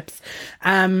their ships.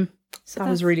 That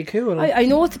was really cool. I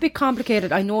know it's a bit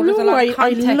complicated. I know there's a lot of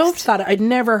context. I loved that. I'd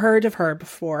never heard of her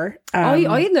before. I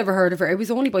had never heard of her. It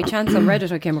was only by chance on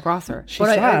Reddit I came across her.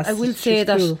 But I will say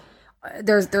that cool.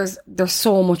 There's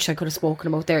so much I could have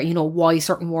spoken about there. You know, why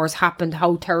certain wars happened,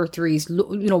 how territories, what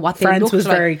they looked like. France was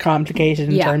very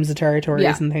complicated in terms of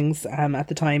territories and things at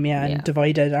the time, and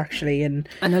divided actually. And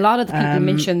a lot of the people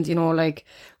mentioned, you know, like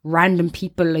random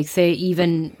people, like say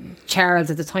even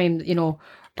Charles at the time, you know,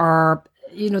 or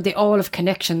you know, they all have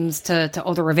connections to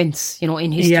other events, you know,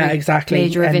 in history. Yeah, exactly.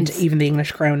 Major and events. Even the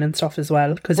English crown and stuff as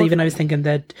well. Because even I was thinking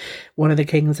that one of the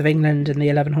kings of England in the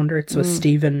 1100s was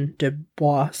Stephen de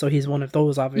Bois. So he's one of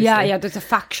those, obviously. Yeah, there's a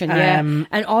faction,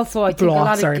 And also, I think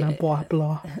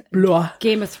Blois.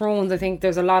 Game of Thrones, I think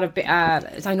there's a lot of...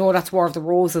 I know that's War of the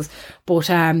Roses, but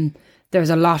there's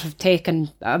a lot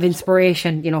of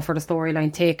inspiration, you know, for the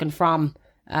storyline taken from...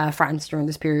 France during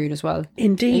this period as well.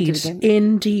 Indeed.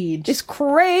 It's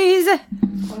crazy.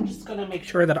 I'm just going to make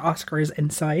sure that Oscar is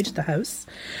inside the house.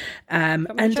 And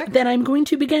then I'm going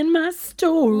to begin my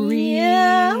story.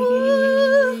 Yeah.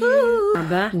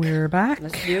 We're back.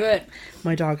 Let's do it.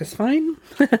 My dog is fine.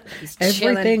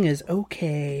 Everything is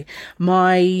okay.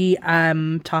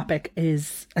 My topic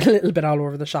is a little bit all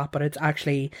over the shop, but it's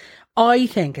actually, I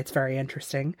think it's very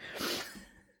interesting.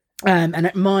 And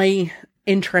my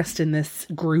interest in this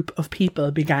group of people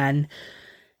began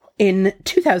in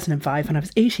 2005 when I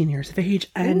was 18 years of age,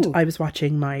 and I was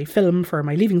watching my film for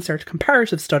my Leaving Cert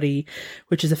comparative study,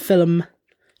 which is a film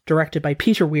directed by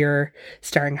Peter Weir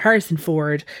starring Harrison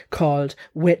Ford called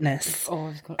Witness.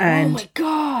 Oh my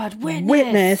god,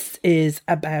 Witness is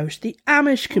about the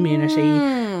Amish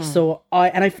community. So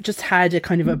I've just had a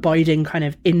kind of abiding kind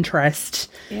of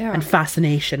interest and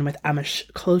fascination with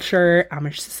Amish culture,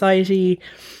 Amish society,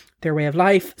 their way of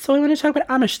life. So I want to talk about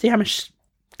Amish, the Amish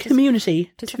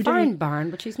community. It's a fine barn,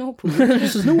 but she's no pool.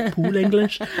 There's no pool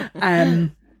English.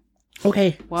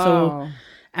 Okay. Wow. So,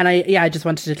 and I just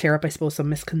wanted to clear up, I suppose, some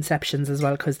misconceptions as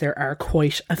well, because there are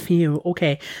quite a few.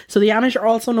 Okay. So the Amish are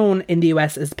also known in the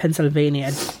US as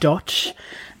Pennsylvania Dutch.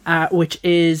 Which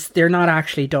is, they're not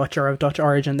actually Dutch or of Dutch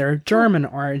origin, they're of German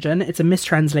origin. It's a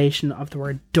mistranslation of the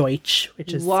word Deutsch,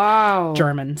 which is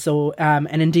German. So,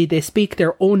 and indeed they speak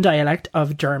their own dialect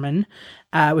of German,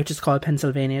 which is called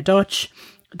Pennsylvania Dutch.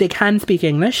 They can speak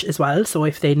English as well, so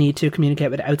if they need to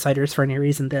communicate with outsiders for any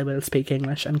reason, they will speak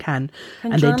English and can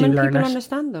and German they do learn people it.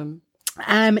 Understand them?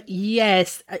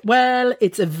 Yes. Well,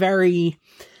 it's a very...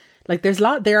 Like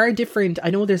there are different,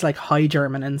 I know there's like High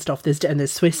German and stuff, and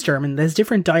there's Swiss German, there's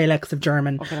different dialects of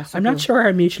German. Okay, I'm not sure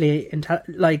how mutually,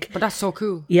 but that's so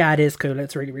cool. Yeah, it is cool.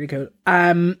 It's really, really cool.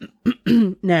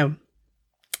 Now,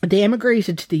 they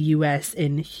immigrated to the US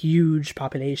in huge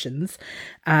populations.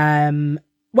 Well,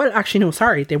 actually, no,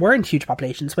 sorry. They weren't huge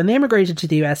populations. When they immigrated to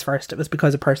the US first, it was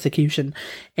because of persecution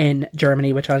in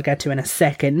Germany, which I'll get to in a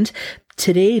second.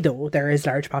 Today, though, there is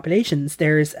large populations.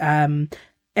 There's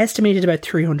estimated about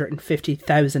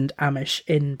 350,000 Amish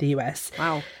in the US.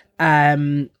 Wow.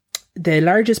 The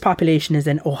largest population is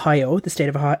in Ohio, the state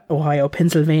of Ohio,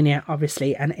 Pennsylvania,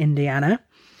 obviously, and Indiana.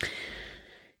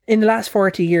 In the last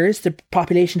 40 years, the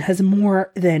population has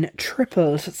more than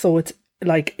tripled. So it's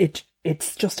like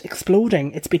it's just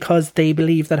exploding. It's because they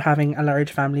believe that having a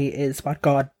large family is what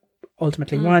God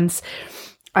ultimately wants.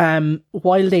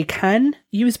 While they can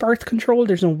use birth control,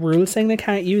 there's no rule saying they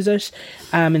can't use it,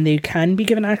 and they can be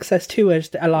given access to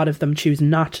it. A lot of them choose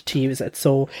not to use it,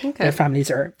 so their families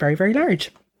are very, very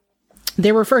large.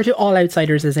 They refer to all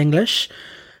outsiders as English,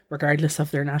 regardless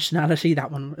of their nationality.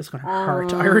 That one is going to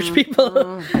hurt Irish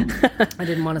people. I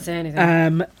didn't want to say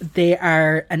anything. They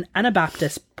are an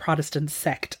Anabaptist Protestant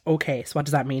sect. Okay, so what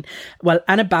does that mean? Well,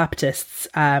 Anabaptists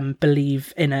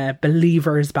believe in a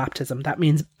believer's baptism. That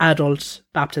means adult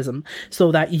baptism.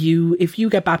 So that if you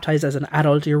get baptized as an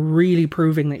adult, you're really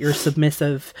proving that you're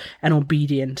submissive and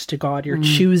obedient to God. You're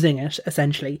choosing it,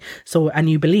 essentially. So, and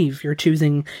you believe, you're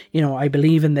choosing, I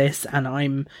believe in this and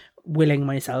I'm willing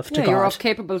myself to God. You're of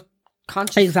capable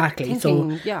conscious exactly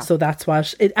thinking, so that's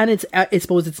what it, and it's I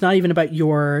suppose it's not even about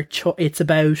your it's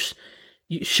about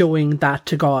showing that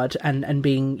to God and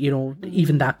being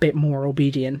even that bit more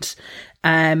obedient.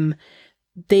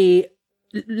 They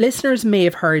listeners may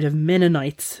have heard of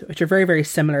Mennonites, which are very, very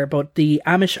similar, but the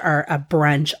Amish are a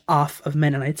branch off of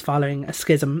Mennonites following a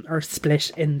schism or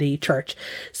split in the church.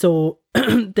 So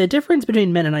the difference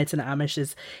between Mennonites and Amish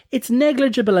is it's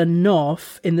negligible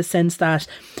enough in the sense that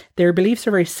their beliefs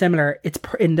are very similar. It's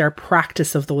in their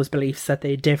practice of those beliefs that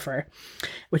they differ,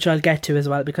 which I'll get to as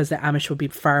well, because the Amish would be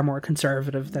far more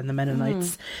conservative than the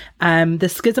Mennonites. The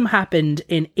schism happened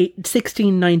in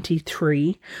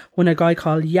 1693 when a guy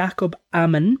called Jacob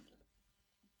Ammon,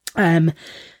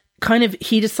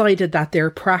 he decided that their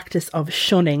practice of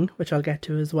shunning, which I'll get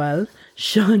to as well,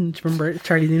 remember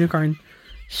Charlie the Unicorn?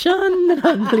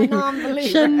 Non-believer.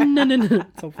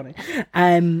 So funny.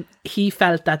 He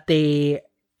felt that they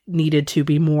needed to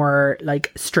be more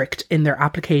like strict in their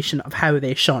application of how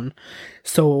they shun.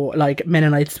 So like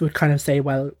Mennonites would kind of say,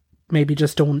 well, maybe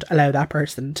just don't allow that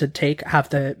person to have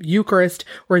the Eucharist,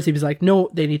 whereas he was like, no,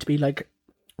 they need to be like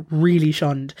really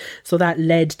shunned. So that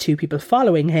led to people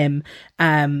following him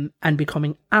and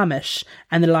becoming Amish,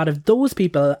 and a lot of those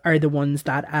people are the ones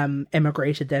that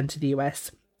immigrated then to the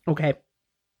US. Okay.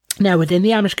 Now, within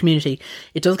the Amish community,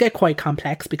 it does get quite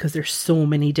complex because there's so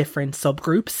many different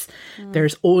subgroups.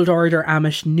 There's Old Order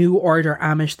Amish, New Order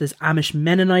Amish, there's Amish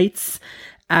Mennonites.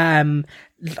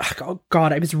 Oh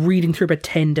God, I was reading through about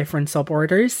 10 different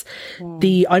suborders.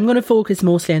 I'm going to focus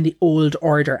mostly on the Old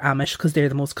Order Amish because they're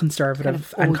the most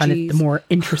conservative and kind of the more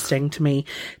interesting to me.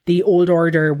 The Old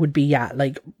Order would be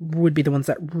the ones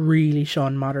that really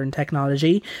shun modern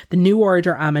technology. The New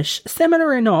Order Amish,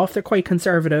 similar enough, they're quite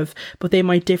conservative, but they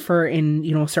might differ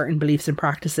in, certain beliefs and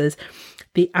practices.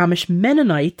 The Amish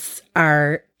Mennonites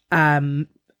are,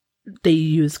 they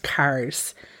use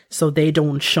cars. So they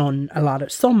don't shun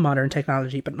some modern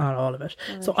technology, but not all of it.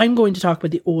 So I'm going to talk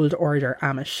about the Old Order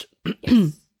Amish.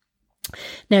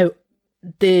 Now,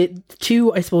 the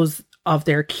two, I suppose, of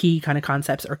their key kind of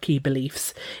concepts or key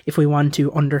beliefs, if we want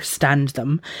to understand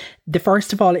them. The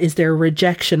first of all is their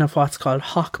rejection of what's called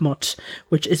hochmut,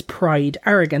 which is pride,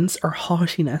 arrogance, or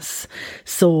haughtiness.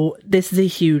 So this is a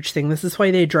huge thing. This is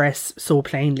why they dress so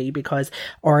plainly,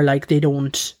 they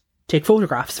don't take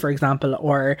photographs, for example,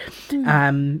 or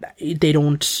they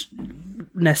don't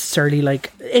necessarily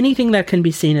like anything that can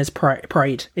be seen as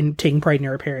pride in taking pride in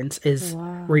your appearance is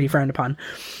really frowned upon.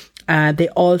 They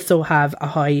also have a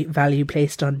high value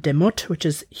placed on demut, which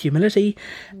is humility,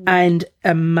 and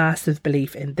a massive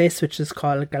belief in this, which is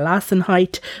called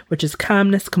Gelassenheit, which is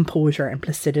calmness, composure, and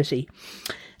placidity.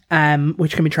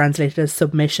 Which can be translated as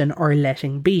submission or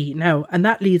letting be. Now, and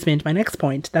that leads me into my next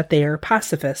point, that they are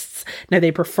pacifists. Now, they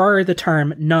prefer the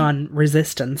term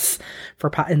non-resistance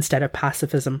instead of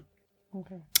pacifism.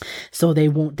 Okay. So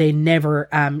they never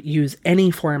use any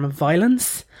form of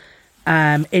violence,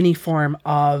 any form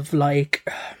of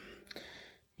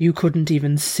you couldn't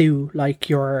even sue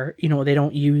they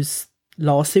don't use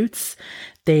lawsuits.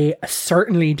 They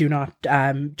certainly do not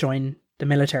join the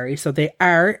military, so they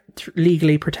are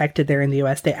legally protected there in the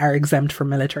US. They are exempt from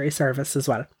military service as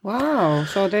well. Wow.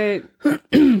 So they're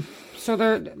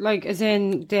like, as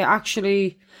in they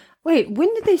actually, wait,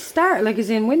 when did they start? Like, as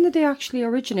in, when did they actually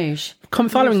originate?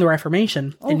 Following the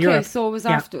Reformation in Europe. Okay, so it was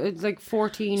after, it's like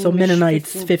 14... So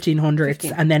Mennonites,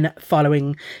 1500s, and then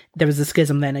following, there was a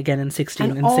schism then again in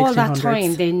 1600s. And all that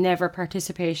time, they never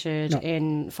participated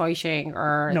in fighting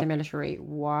or the military.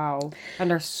 Wow. And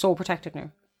they're so protected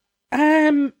now.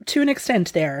 To an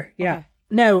extent there, yeah. Okay.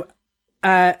 Now,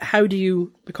 how do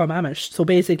you become Amish? So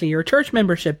basically, your church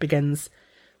membership begins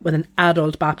with an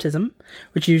adult baptism,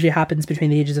 which usually happens between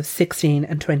the ages of 16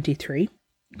 and 23.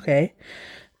 Okay.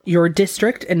 Your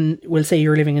district, and we'll say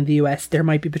you're living in the US, there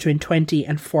might be between 20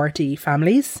 and 40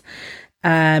 families.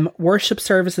 Worship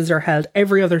services are held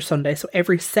every other Sunday, so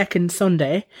every second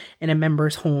Sunday in a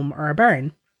member's home or a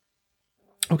barn.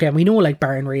 Okay, we know like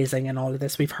barn raising and all of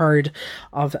this. We've heard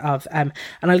of and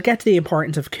I'll get to the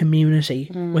importance of community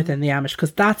within the Amish,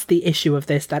 because that's the issue of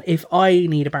this, that if I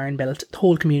need a barn built, the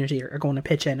whole community are going to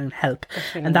pitch in and help.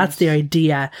 And that's the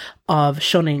idea of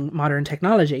shunning modern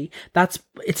technology.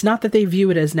 It's not that they view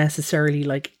it as necessarily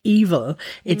like evil.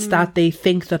 It's that they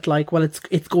think that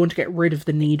it's going to get rid of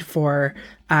the need for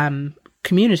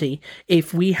community.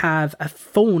 If we have a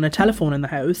telephone in the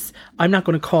house, I'm not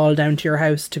going to call down to your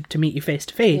house to meet you face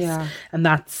to face. And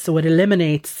so it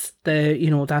eliminates the,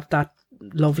 that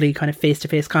lovely kind of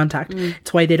face-to-face contact.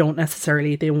 It's why they don't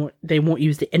necessarily, they won't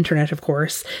use the internet, of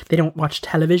course. They don't watch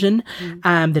television.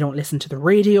 They don't listen to the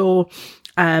radio,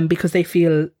 because they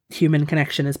feel human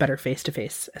connection is better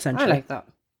face-to-face, essentially. I like that.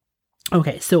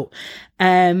 Okay, so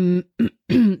the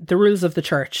rules of the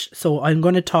church. So I'm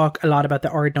going to talk a lot about the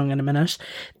Ordnung in a minute.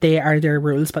 They are their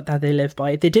rules, but that they live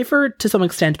by. They differ to some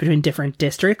extent between different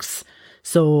districts.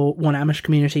 So one Amish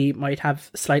community might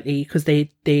have slightly, because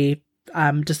they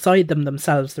decide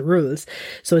themselves, the rules.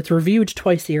 So it's reviewed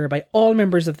twice a year by all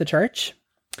members of the church.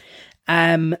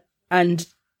 And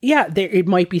yeah, it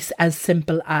might be as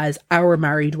simple as our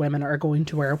married women are going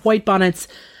to wear white bonnets,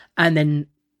 and then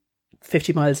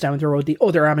 50 miles down the road, the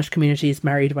other Amish community's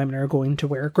married women are going to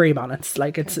wear grey bonnets.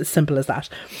 Like, it's as simple as that.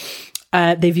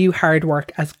 They view hard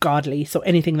work as godly, so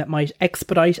anything that might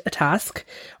expedite a task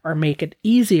or make it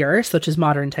easier, such as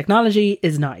modern technology,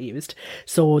 is not used.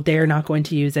 So they're not going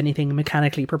to use anything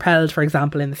mechanically propelled, for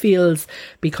example, in the fields,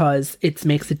 because it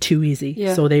makes it too easy.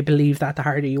 Yeah. So they believe that the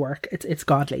harder you work, it's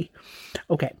godly.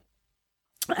 Okay.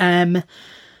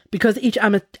 Because each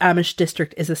Amish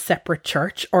district is a separate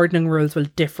church, ordering rules will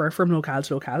differ from locale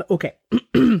to locale. Okay.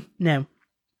 Now,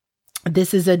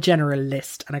 this is a general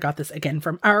list, and I got this again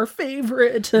from our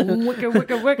favourite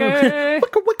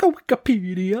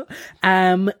Wikipedia.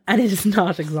 And it is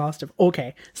not exhaustive.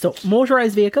 Okay, so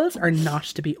motorised vehicles are not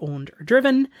to be owned or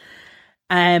driven.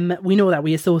 We know that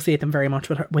we associate them very much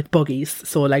with buggies,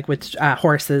 so like with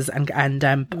horses and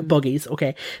buggies.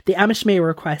 Okay, the Amish may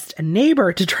request a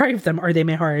neighbour to drive them, or they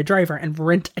may hire a driver and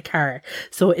rent a car.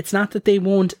 So it's not that they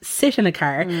won't sit in a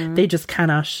car; they just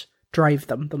cannot drive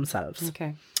them themselves.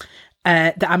 Okay.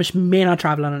 The Amish may not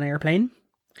travel on an airplane.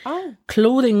 Oh.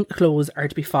 Clothes are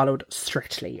to be followed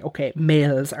strictly. Okay,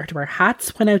 males are to wear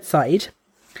hats when outside.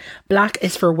 Black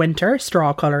is for winter.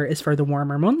 Straw colour is for the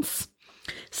warmer months.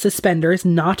 Suspenders,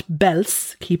 not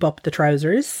belts, keep up the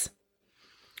trousers.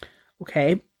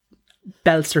 Okay,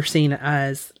 belts are seen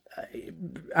as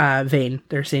vain.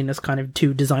 They're seen as kind of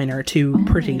too designer, too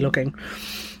pretty looking.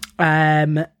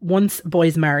 Once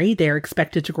boys marry, they are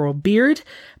expected to grow a beard,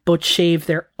 but shave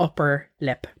their upper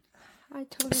lip. I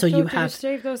totally you have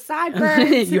shave those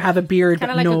sideburns. You have a beard,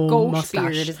 kind of but like no a ghost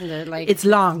mustache. Beard, isn't it? Like it's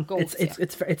long. Ghost,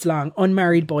 it's long.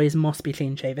 Unmarried boys must be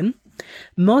clean shaven.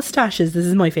 Mustaches. This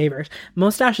is my favourite.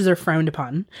 Mustaches are frowned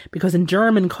upon because in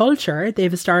German culture they've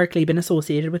historically been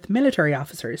associated with military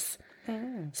officers.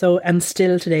 So, and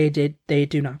still today they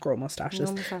do not grow mustaches.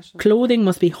 No mustaches. Clothing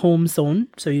must be home sewn,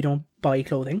 so you don't buy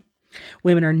clothing.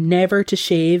 Women are never to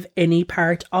shave any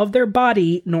part of their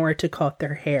body nor to cut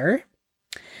their hair.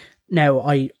 Now,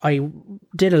 I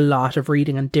did a lot of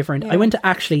reading on different... I went to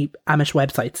actually Amish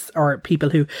websites, or people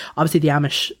who... Obviously, the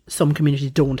Amish, some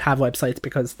communities don't have websites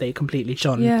because they completely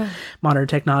shun modern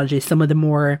technology. Some of the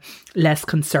more less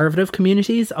conservative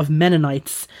communities of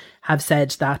Mennonites have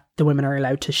said that the women are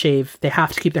allowed to shave. They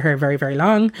have to keep their hair very, very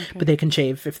long, but they can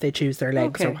shave if they choose their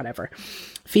legs or whatever.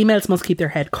 Females must keep their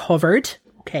head covered.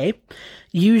 Okay,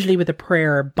 usually with a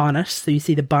prayer bonnet. So you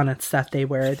see the bonnets that they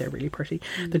wear, they're really pretty.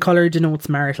 The colour denotes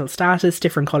marital status.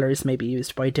 Different colours may be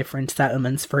used by different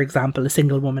settlements. For example, a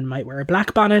single woman might wear a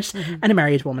black bonnet and a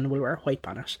married woman will wear a white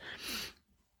bonnet.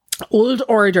 Old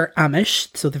Order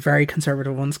Amish, so the very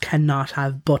conservative ones, cannot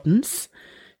have buttons.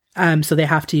 So they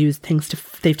have to use they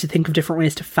have to think of different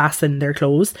ways to fasten their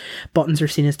clothes. Buttons are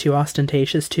seen as too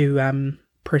ostentatious, too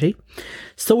pretty.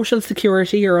 Social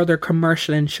security or other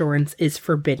commercial insurance is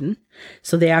forbidden.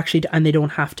 So they actually, and they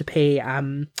don't have to pay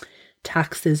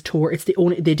taxes towards,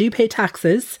 they do pay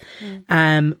taxes,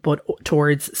 but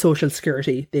towards social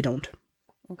security they don't.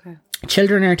 Okay.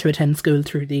 Children are to attend school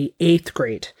through the 8th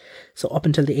grade. So up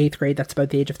until the 8th grade, that's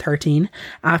about the age of 13.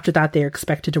 After that, they are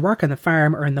expected to work on the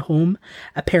farm or in the home.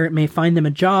 A parent may find them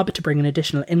a job to bring an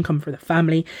additional income for the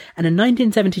family. And a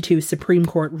 1972 Supreme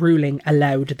Court ruling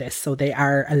allowed this. So they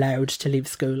are allowed to leave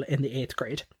school in the 8th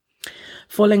grade.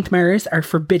 Full-length mirrors are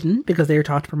forbidden because they are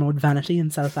taught to promote vanity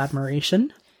and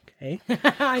self-admiration. Okay.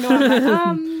 I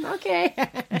know. Okay.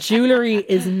 Jewellery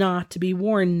is not to be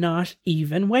worn, not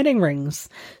even wedding rings.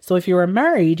 So if you are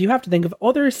married, you have to think of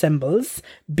other symbols.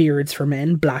 Beards for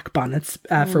men, black bonnets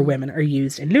for women are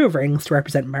used in lieu of rings to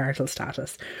represent marital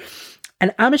status.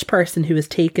 An Amish person who has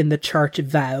taken the church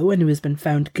vow and who has been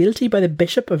found guilty by the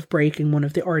bishop of breaking one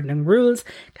of the ordering rules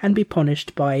can be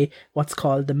punished by what's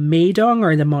called the Maidong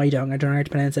or the Maidong, I don't know how to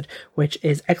pronounce it, which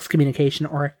is excommunication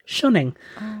or shunning.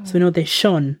 So we know they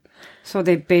shun. So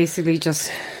they basically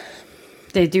just...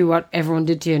 They do what everyone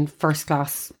did to you in first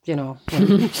class, you know. They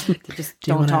just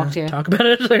don't talk to you. Talk about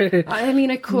it? I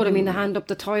mean, I could. I mean, the hand up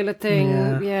the toilet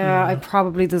thing. Yeah, I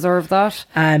probably deserve that.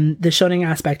 The shunning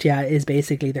aspect, is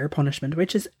basically their punishment,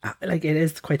 which is, like, it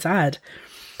is quite sad.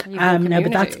 Now,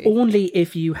 but that's only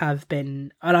if you have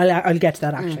been, and I'll get to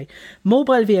that actually.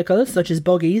 Mobile vehicles, such as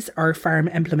buggies or farm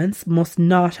implements, must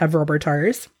not have rubber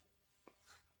tyres.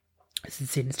 This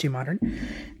seems too modern.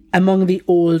 Among the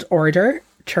old order,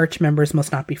 church members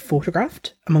must not be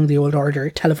photographed. Among the old order,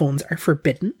 telephones are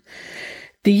forbidden.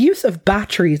 The use of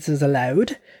batteries is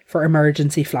allowed for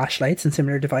emergency flashlights and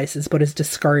similar devices, but is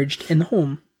discouraged in the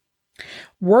home.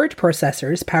 Word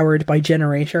processors powered by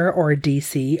generator or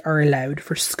DC are allowed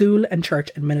for school and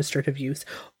church administrative use.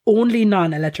 Only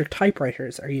non-electric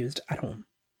typewriters are used at home.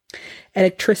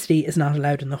 Electricity is not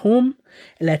allowed in the home.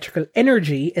 Electrical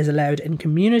energy is allowed in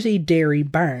community dairy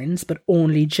barns, but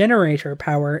only generator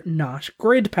power, not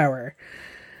grid power.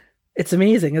 It's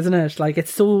amazing, isn't it? Like,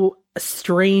 it's so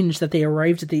strange that they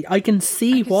arrived at the... I can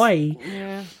see why.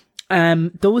 Yeah.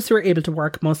 Those who are able to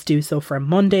work must do so from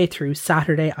Monday through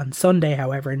Saturday and Sunday.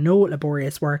 However, no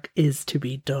laborious work is to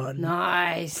be done.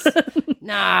 Nice.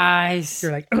 Nice.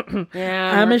 You're like,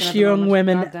 yeah, Amish young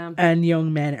women and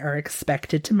young men are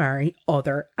expected to marry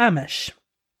other Amish.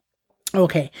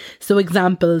 Okay, so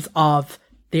examples of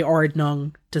the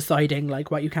Ordnung deciding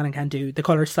like what you can and can't do. The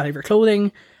colour style of your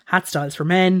clothing, hat styles for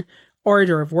men,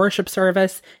 order of worship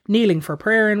service, kneeling for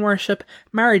prayer in worship,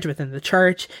 marriage within the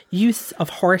church, use of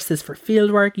horses for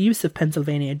fieldwork, use of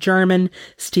Pennsylvania German,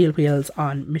 steel wheels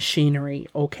on machinery.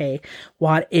 Okay,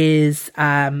 what is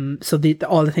so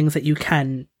all the things that you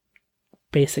can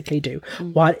basically do.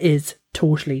 What is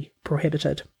totally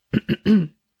prohibited?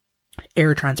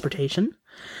 Air transportation,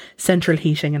 central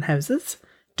heating in houses,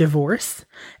 divorce,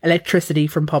 electricity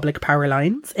from public power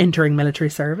lines, entering military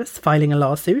service, filing a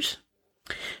lawsuit,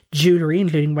 jewellery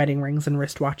including wedding rings and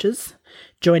wristwatches,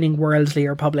 joining worldly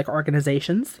or public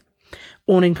organisations,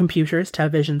 owning computers,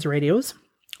 televisions, radios,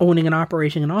 owning and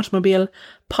operating an automobile,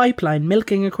 pipeline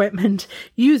milking equipment,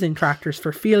 using tractors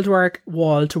for fieldwork,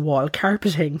 wall-to-wall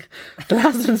carpeting. The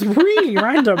last one's really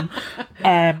random.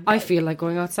 I feel like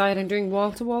going outside and doing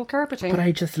wall-to-wall carpeting. But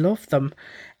I just love them.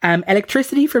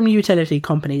 Electricity from utility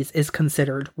companies is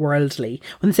considered worldly.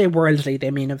 When they say worldly,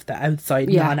 they mean of the outside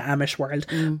non-Amish world.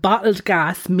 Bottled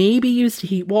gas may be used to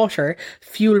heat water,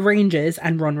 fuel ranges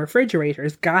and run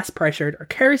refrigerators. Gas-pressured or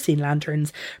kerosene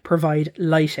lanterns provide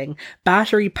lighting.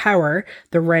 Batteries power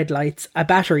the red lights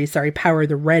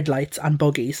on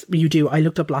buggies. You do. I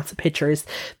looked up lots of pictures.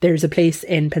 There's a place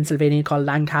in Pennsylvania called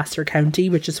Lancaster County,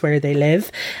 which is where they live.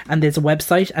 And there's a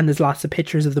website and there's lots of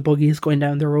pictures of the buggies going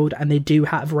down the road, and they do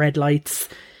have red lights,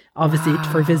 obviously,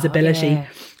 for visibility. Yeah.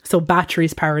 So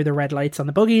batteries power the red lights on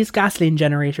the buggies. Gasoline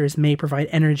generators may provide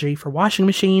energy for washing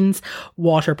machines,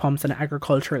 water pumps and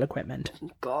agricultural equipment.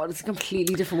 God, it's a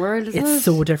completely different world, isn't it? It's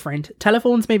so different.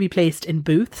 Telephones may be placed in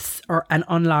booths or an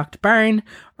unlocked barn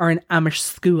or an Amish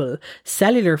school.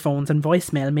 Cellular phones and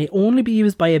voicemail may only be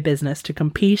used by a business to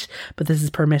compete, but this is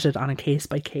permitted on a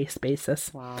case-by-case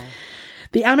basis. Wow.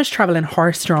 The Amish travel in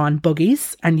horse-drawn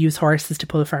buggies and use horses to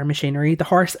pull farm machinery. The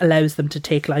horse allows them to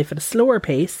take life at a slower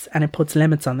pace, and it puts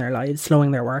limits on their lives,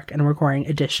 slowing their work and requiring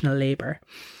additional labour.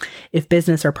 If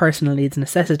business or personal needs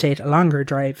necessitate a longer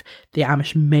drive, the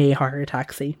Amish may hire a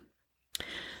taxi.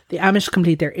 The Amish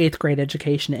complete their 8th grade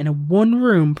education in a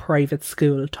one-room private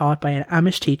school taught by an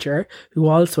Amish teacher who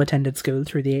also attended school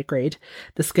through the 8th grade.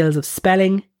 The skills of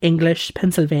spelling, English,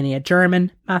 Pennsylvania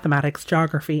German, mathematics,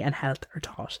 geography and health are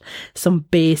taught. Some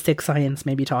basic science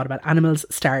may be taught about animals,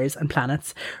 stars and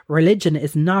planets. Religion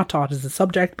is not taught as a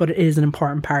subject, but it is an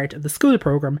important part of the school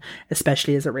programme,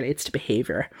 especially as it relates to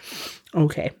behaviour.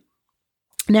 Okay.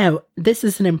 Now, this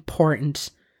is an important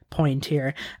point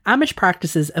here. Amish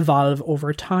practices evolve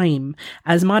over time.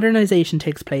 As modernisation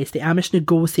takes place, the Amish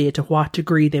negotiate to what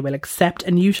degree they will accept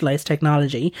and utilise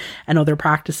technology and other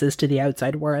practices to the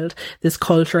outside world. This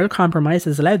cultural compromise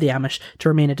has allowed the Amish to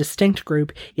remain a distinct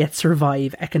group, yet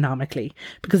survive economically.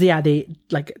 Because they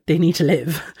need to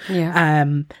live. Yeah.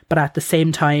 But at the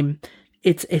same time,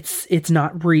 it's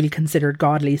not really considered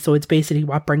godly, so it's basically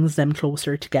what brings them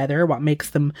closer together, what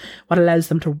allows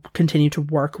them to continue to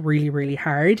work really, really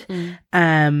hard.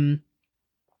 But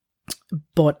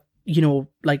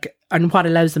and what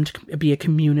allows them to be a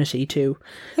community too.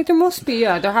 Like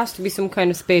there has to be some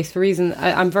kind of space for reason.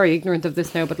 I'm very ignorant of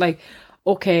this now, but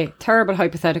okay, terrible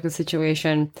hypothetical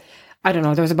situation. I don't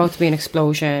know, there's about to be an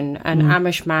explosion. An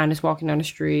Amish man is walking down the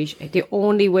street. The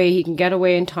only way he can get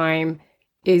away in time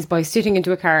is by sitting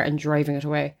into a car and driving it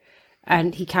away.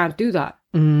 And he can't do that.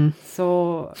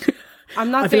 So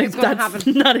I'm not saying it's going to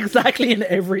happen. Not exactly an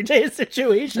everyday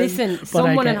situation. Listen,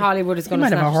 someone in Hollywood is going to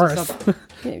snatch this up.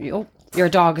 Your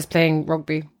dog is playing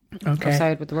rugby. Okay.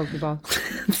 Outside with the rugby ball.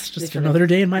 It's just another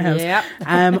day in my house. Yeah.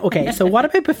 Okay, so what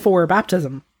about before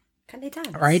baptism? Can they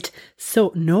dance? Right.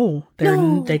 So no,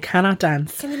 they cannot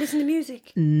dance. Can they listen to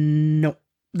music? No.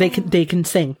 They can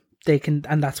sing. They can,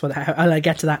 and that's what I'll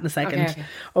get to that in a second.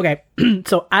 Okay.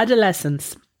 So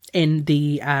adolescence in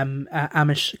the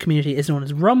Amish community is known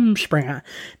as Rumspringa.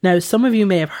 Now, some of you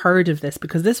may have heard of this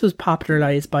because this was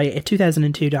popularized by a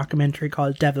 2002 documentary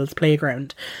called Devil's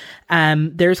Playground.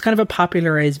 There's kind of a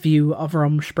popularized view of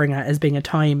Rumspringa as being a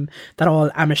time that all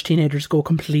Amish teenagers go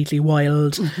completely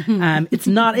wild. It's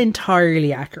not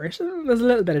entirely accurate. There's a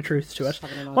little bit of truth to it.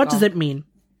 What does it mean?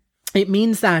 It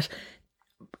means that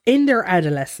in their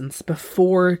adolescence,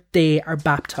 before they are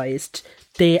baptized,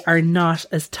 they are not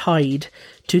as tied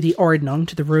to the ordnung,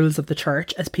 to the rules of the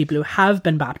church, as people who have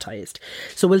been baptized.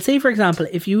 So we'll say, for example,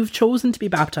 if you've chosen to be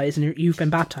baptized and you've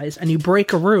been baptized and you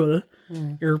break a rule,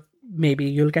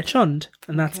 you'll get shunned,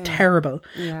 and that's terrible.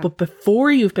 Yeah. But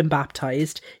before you've been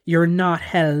baptized, you're not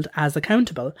held as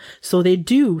accountable. So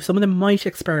some of them might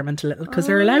experiment a little because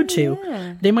they're allowed to.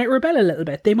 Yeah. They might rebel a little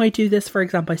bit. They might do this, for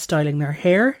example, by styling their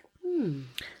hair.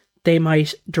 They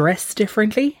might dress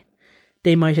differently.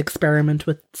 They might experiment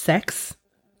with sex.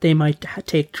 They might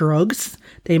take drugs.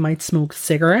 They might smoke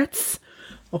cigarettes.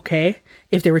 Okay.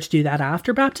 If they were to do that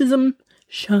after baptism,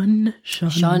 shun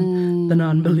the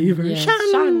non-believer. Yes.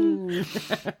 Shun.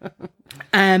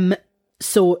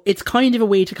 So it's kind of a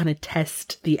way to kind of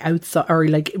test the outside, or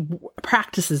like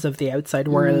practices of the outside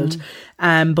world.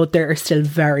 But there are still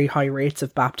very high rates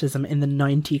of baptism. In the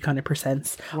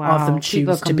 90% of them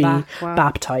choose to be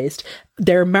baptized.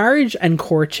 Their marriage and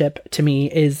courtship, to me,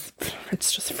 it's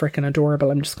just freaking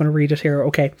adorable. I'm just going to read it here.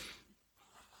 Okay.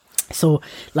 So,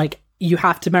 like, you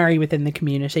have to marry within the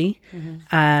community.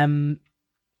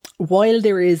 While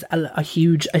there is a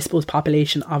huge, I suppose,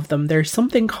 population of them, there's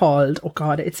something called,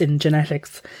 it's in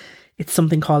genetics, it's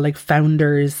something called like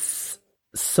founders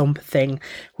something,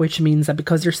 which means that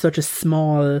because there's such a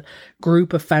small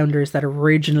group of founders that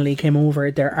originally came over,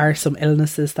 there are some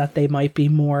illnesses that they might be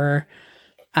more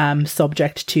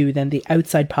subject to than the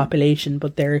outside population,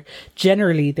 but they're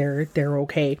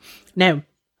okay. Now,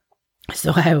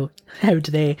 so how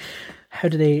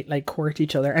do they like court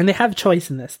each other? And they have choice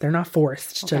in this. They're not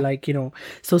forced to, like, you know.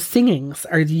 So singings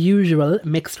are the usual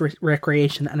mixed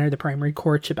recreation and are the primary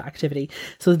courtship activity.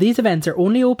 So these events are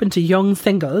only open to young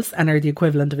singles and are the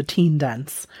equivalent of a teen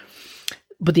dance.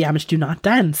 But the Amish do not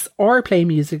dance or play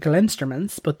musical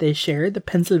instruments, but they share the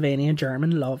Pennsylvania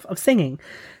German love of singing.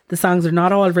 The songs are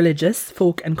not all religious.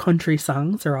 Folk and country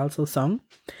songs are also sung.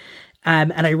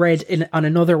 And I read on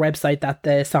another website that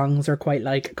the songs are quite,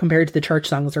 like, compared to the church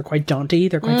songs, are quite jaunty.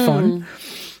 They're quite fun.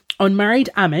 Unmarried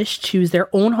Amish choose their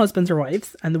own husbands or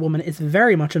wives, and the woman is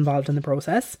very much involved in the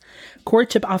process.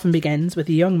 Courtship often begins with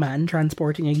a young man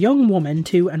transporting a young woman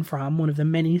to and from one of the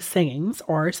many singings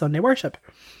or Sunday worship.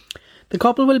 The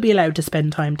couple will be allowed to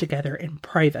spend time together in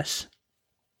private.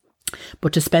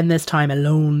 But to spend this time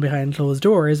alone behind closed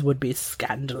doors would be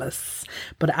scandalous.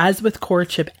 But as with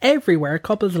courtship everywhere,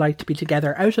 couples like to be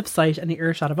together out of sight and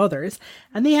earshot of others,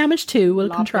 and the Amish too will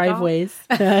contrive ways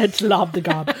to lob the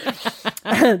gob.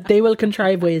 They will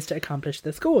contrive ways to accomplish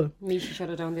this goal. Misha, shut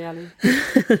it down the alley.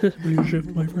 Misha,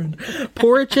 my friend.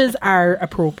 Porches are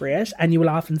appropriate, and you will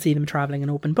often see them travelling in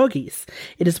open buggies.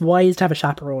 It is wise to have a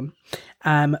chaperone.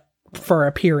 For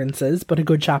appearances, but a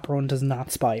good chaperone does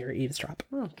not spy or eavesdrop.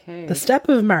 Okay. The step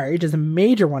of marriage is a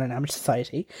major one in Amish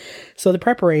society, so the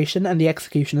preparation and the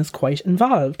execution is quite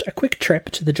involved. A quick trip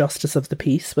to the justice of the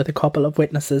peace with a couple of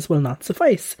witnesses will not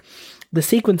suffice. The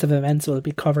sequence of events will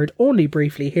be covered only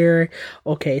briefly here.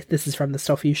 Okay, this is from the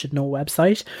Stuff You Should Know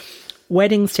website.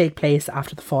 Weddings take place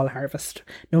after the fall harvest.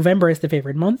 November is the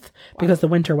favourite month because the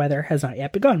winter weather has not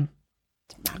yet begun.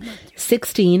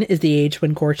 16 is the age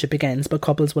when courtship begins, but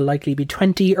couples will likely be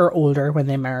 20 or older when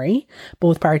they marry.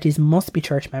 Both parties must be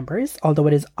church members, although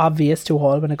it is obvious to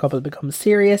all when a couple becomes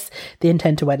serious. The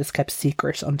intent to wed is kept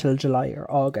secret until July or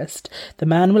August. The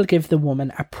man will give the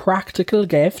woman a practical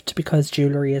gift because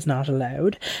jewellery is not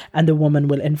allowed, and the woman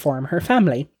will inform her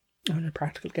family. A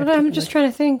practical gift. But I'm just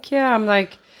trying to think, I'm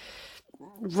like,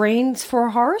 reins for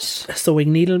a horse,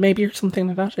 sewing needle maybe, or something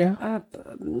like that.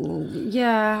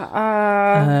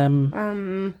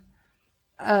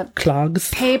 Clogs,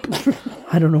 paper.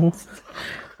 I don't know.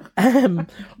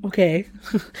 Okay.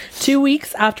 2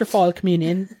 weeks after fall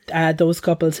communion, those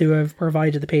couples who have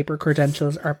provided the paper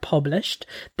credentials are published.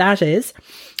 That is,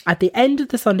 at the end of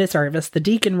the Sunday service, the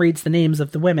deacon reads the names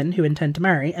of the women who intend to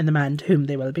marry and the man to whom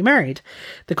they will be married.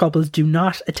 The couples do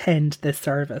not attend this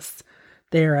service.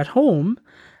 They are at home,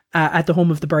 at the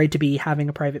home of the bride-to-be, having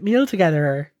a private meal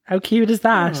together. How cute is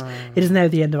that? Aww. It is now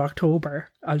the end of October.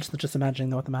 I'll just imagining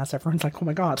though at the mass, everyone's like, oh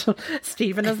my god,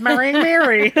 Stephen is marrying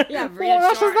Mary. Yeah,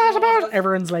 what is that about?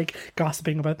 Everyone's like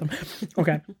gossiping about them.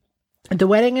 Okay. The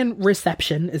wedding and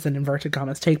reception, is in inverted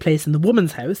commas, take place in the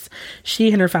woman's house.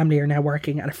 She and her family are now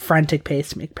working at a frantic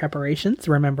pace to make preparations.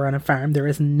 Remember, on a farm, there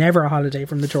is never a holiday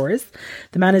from the chores.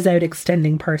 The man is out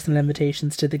extending personal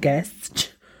invitations to the guests.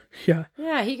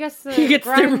 Yeah, he gets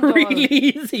the really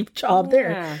easy job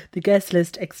there. The guest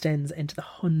list extends into the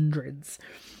hundreds.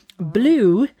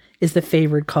 Blue is the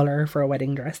favoured colour for a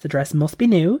wedding dress. The dress must be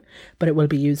new, but it will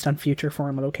be used on future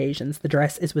formal occasions. The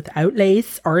dress is without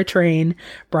lace or a train.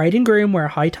 Bride and groom wear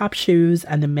high-top shoes,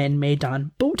 and the men may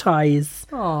don bow ties.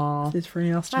 Aww. It's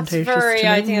very ostentatious.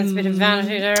 I think it's a bit of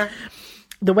vanity there.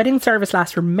 The wedding service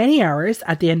lasts for many hours,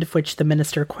 at the end of which the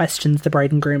minister questions the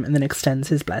bride and groom and then extends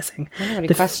his blessing.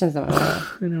 Nobody questions them. I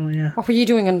know, yeah. What were you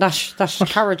doing in that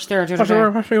carriage there? What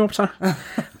are you up to?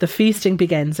 The feasting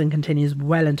begins and continues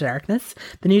well into darkness.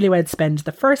 The newlyweds spend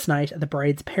the first night at the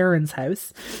bride's parents'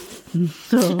 house.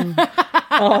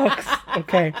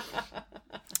 Okay.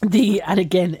 And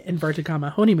again, inverted comma,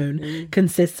 honeymoon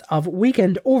consists of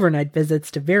weekend overnight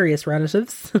visits to various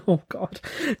relatives. Oh, God.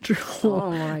 Oh,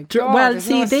 my God. Well,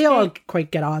 see, they all quite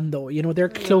get on, though. You know, they're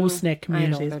close-knit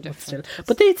communities.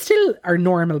 But they still are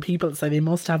normal people, so they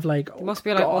must have, like... It must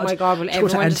be like, oh, my God, will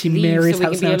everyone just leave Mary's so we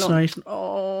house can be alone? Tonight.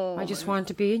 Oh, I just want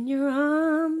to be in your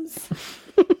arms.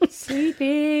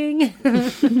 Sleeping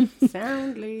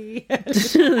soundly.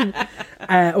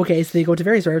 Okay, so they go to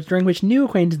various roads during which new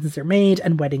acquaintances are made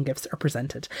and wedding gifts are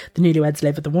presented. The newlyweds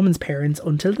live with the woman's parents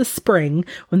until the spring,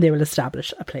 when they will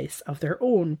establish a place of their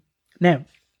own. Now,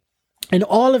 in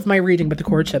all of my reading about the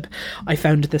courtship, I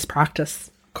found this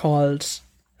practice called,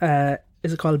 is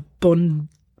it called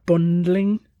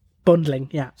bundling? Bundling,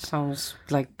 yeah. Sounds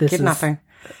like kidnapping.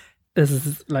 This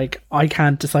is like, I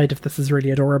can't decide if this is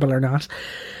really adorable or not.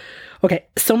 Okay,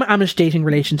 some Amish dating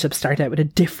relationships start out with a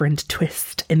different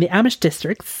twist. In the Amish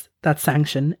districts that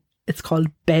sanction, it's called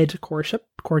bed courtship.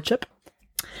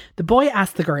 The boy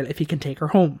asks the girl if he can take her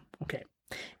home. Okay.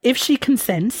 If she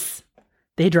consents,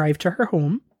 they drive to her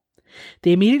home.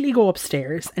 They immediately go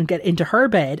upstairs and get into her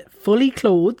bed, fully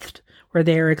clothed, where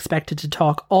they are expected to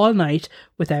talk all night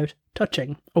without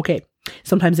touching. Okay.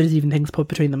 Sometimes there's even things put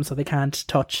between them so they can't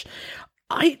touch.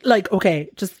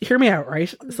 Just hear me out,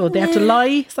 right? So they have to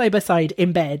lie side by side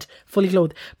in bed, fully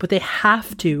clothed, but they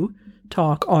have to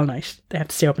talk all night. They have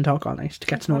to stay up and talk all night to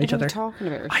get to know each other. Talking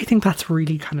about? I think that's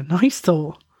really kind of nice,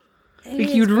 though.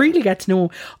 You'd really get to know.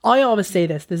 I always say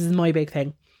this is my big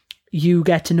thing. You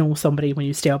get to know somebody when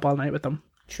you stay up all night with them.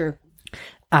 True.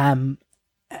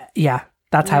 Yeah,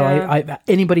 that's how I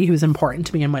anybody who's important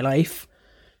to me in my life,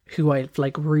 who I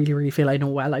like really, really feel I know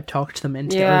well, I've talked to them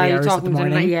into the early hours of the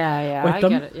morning. I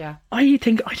get it, yeah. I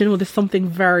think, I don't know, there's something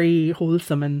very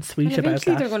wholesome and sweet about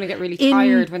that. They're going to get really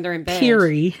tired when they're in bed.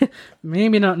 Theory,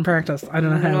 maybe not in practice. I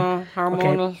don't know how. No,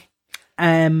 hormonal.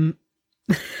 Okay.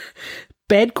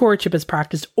 Bed courtship is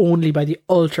practiced only by the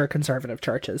ultra-conservative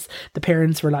churches. The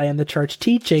parents rely on the church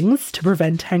teachings to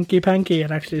prevent hanky-panky.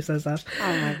 It actually says that.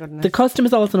 Oh my goodness. The custom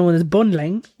is also known as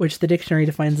bundling, which the dictionary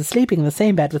defines as sleeping in the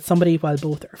same bed with somebody while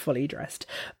both are fully dressed.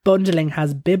 Bundling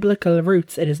has biblical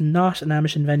roots. It is not an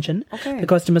Amish invention. Okay. The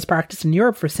custom was practiced in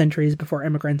Europe for centuries before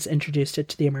immigrants introduced it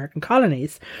to the American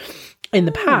colonies. In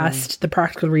the past, the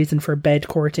practical reason for bed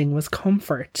courting was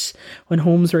comfort. When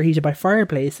homes were heated by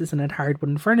fireplaces and had hard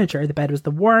wooden furniture, the bed was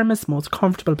the warmest, most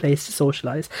comfortable place to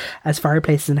socialise. As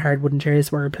fireplaces and hard wooden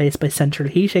chairs were replaced by central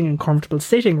heating and comfortable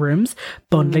sitting rooms,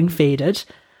 bundling faded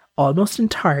almost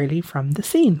entirely from the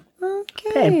scene.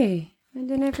 Okay. And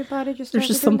then everybody just there's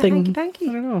just something the hanky-panky.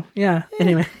 I don't know. Yeah.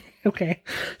 Anyway, okay.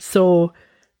 So,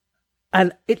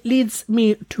 and it leads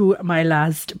me to my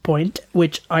last point,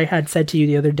 which I had said to you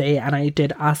the other day, and I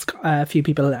did ask a few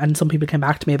people, and some people came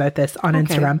back to me about this on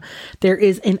Instagram. There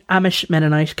is an Amish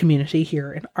Mennonite community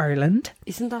here in Ireland.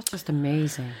 Isn't that just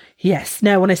amazing? Yes.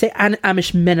 Now, when I say an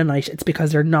Amish Mennonite, it's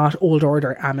because they're not Old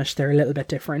Order Amish. They're a little bit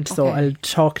different. So I'll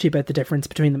talk to you about the difference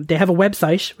between them. They have a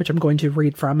website, which I'm going to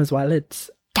read from as well.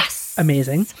 It's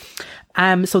amazing.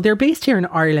 So they're based here in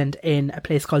Ireland in a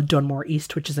place called Dunmore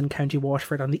East, which is in County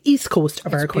Waterford on the east coast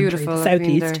of our country, the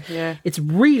southeast. Yeah. It's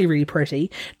really, really pretty.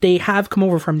 They have come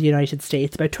over from the United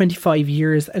States about 25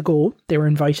 years ago. They were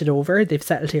invited over. They've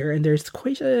settled here, and there's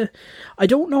quite I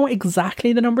don't know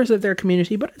exactly the numbers of their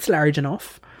community, but it's large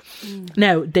enough.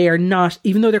 Now, they are not,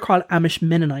 even though they're called Amish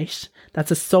Mennonite,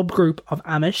 that's a subgroup of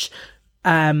Amish.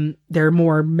 They're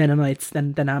more Mennonites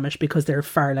than Amish because they're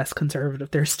far less conservative.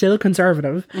 They're still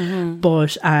conservative,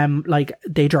 but like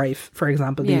they drive, for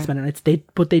example, these Mennonites.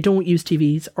 But they don't use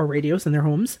TVs or radios in their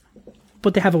homes,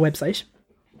 but they have a website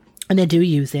and they do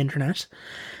use the internet.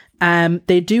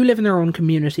 They do live in their own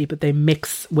community, but they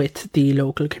mix with the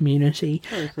local community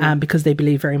because they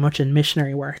believe very much in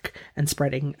missionary work and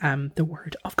spreading the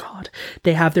word of God.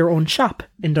 They have their own shop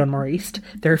in Dunmore East.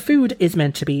 Their food is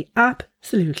meant to be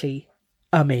absolutely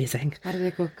amazing. How do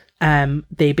they cook?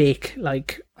 They bake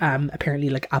apparently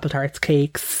like apple tarts,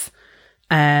 cakes.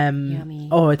 Yummy.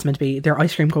 Oh, it's meant to be, their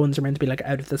ice cream cones are meant to be like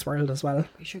out of this world as well.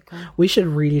 We should go. We should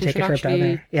really take a trip down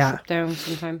there. Yeah. Trip down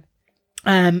sometime.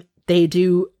 They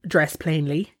do dress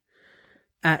plainly.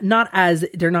 They're not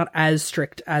as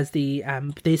strict as the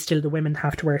women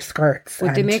have to wear skirts.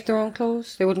 Would they make their own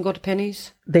clothes? They wouldn't go to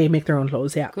Pennies? They make their own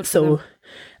clothes, yeah. Good for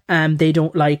them. They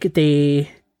don't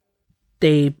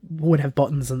they would have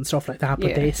buttons and stuff like that,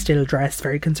 but they still dress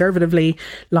very conservatively.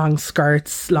 Long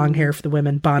skirts, long hair for the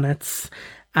women, bonnets,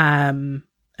 and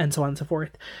so on and so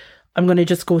forth. I'm going to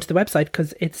just go to the website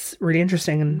because it's really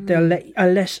interesting, and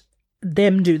I'll let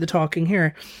them do the talking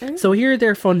here. So here are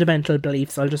their fundamental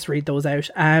beliefs. I'll just read those out.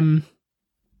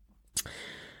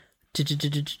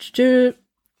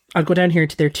 I'll go down here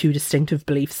to their 2 distinctive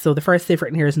beliefs. So the first they've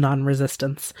written here is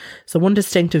non-resistance. So one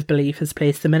distinctive belief has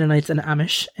placed the Mennonites and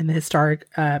Amish in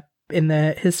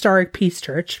the historic Peace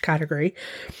Church category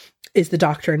is the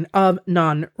doctrine of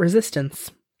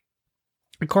non-resistance.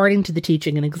 According to the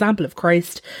teaching and example of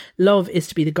Christ, love is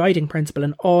to be the guiding principle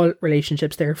in all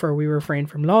relationships. Therefore, we refrain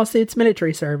from lawsuits,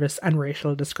 military service, and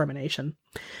racial discrimination.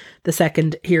 The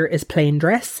second here is plain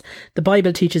dress. The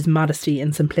Bible teaches modesty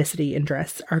and simplicity in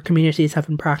dress. Our communities have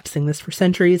been practicing this for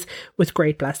centuries with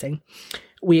great blessing.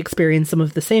 We experience some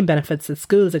of the same benefits that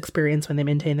schools experience when they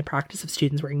maintain the practice of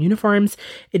students wearing uniforms.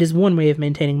 It is one way of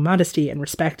maintaining modesty and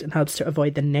respect and helps to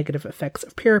avoid the negative effects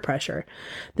of peer pressure.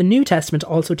 The New Testament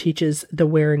also teaches the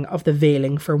wearing of the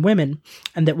veiling for women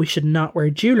and that we should not wear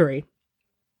jewellery.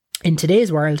 In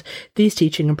today's world, these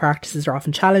teaching and practices are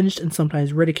often challenged and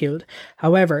sometimes ridiculed.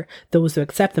 However, those who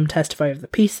accept them testify of the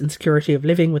peace and security of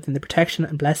living within the protection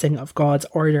and blessing of God's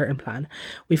order and plan.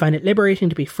 We find it liberating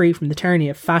to be free from the tyranny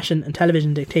of fashion and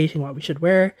television dictating what we should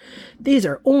wear. These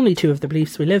are only 2 of the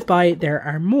beliefs we live by. There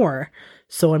are more.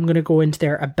 So I'm going to go into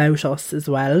their About Us as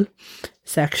well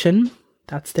section.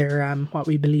 That's their What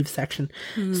We Believe section.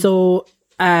 So,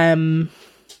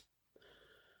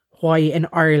 why in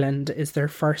Ireland is their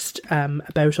first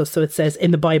About Us. So it says,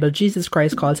 in the Bible, Jesus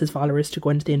Christ calls his followers to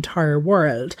go into the entire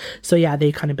world. So yeah,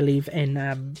 they kind of believe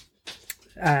in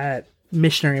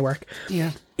missionary work.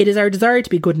 Yeah. It is our desire to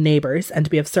be good neighbours and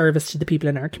to be of service to the people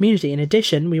in our community. In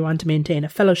addition, we want to maintain a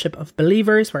fellowship of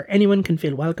believers where anyone can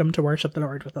feel welcome to worship the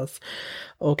Lord with us.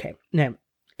 Okay, now,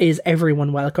 is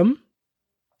everyone welcome?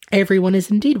 Everyone is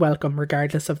indeed welcome,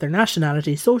 regardless of their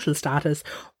nationality, social status,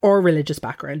 or religious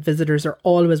background. Visitors are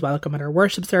always welcome at our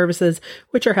worship services,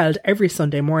 which are held every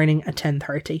Sunday morning at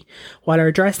 10:30. While our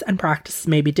dress and practices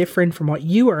may be different from what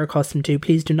you are accustomed to,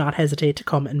 please do not hesitate to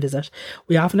come and visit.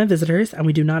 We often have visitors, and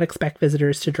we do not expect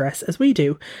visitors to dress as we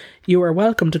do. You are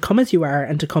welcome to come as you are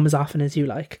and to come as often as you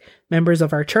like. Members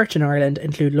of our church in Ireland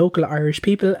include local Irish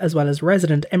people as well as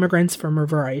resident immigrants from a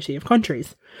variety of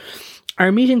countries.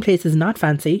 Our meeting place is not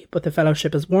fancy, but the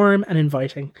fellowship is warm and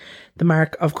inviting. The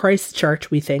mark of Christ's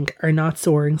church, we think, are not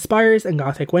soaring spires and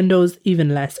Gothic windows,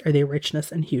 even less are they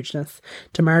richness and hugeness.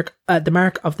 The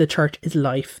mark of the church is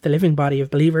life, the living body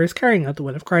of believers carrying out the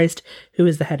will of Christ, who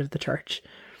is the head of the church.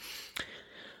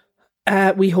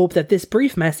 We hope that this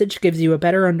brief message gives you a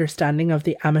better understanding of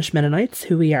the Amish Mennonites,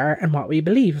 who we are and what we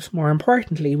believe. More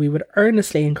importantly, we would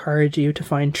earnestly encourage you to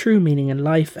find true meaning in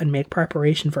life and make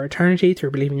preparation for eternity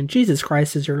through believing in Jesus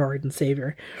Christ as your Lord and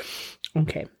Saviour.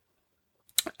 Okay.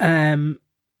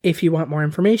 If you want more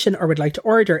information or would like to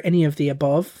order any of the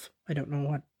above, I don't know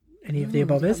what any of the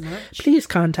above is, please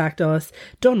contact us.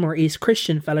 Dunmore East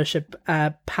Christian Fellowship,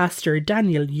 Pastor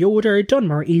Daniel Yoder,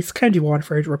 Dunmore East, County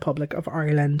Waterford, Republic of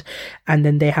Ireland. And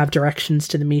then they have directions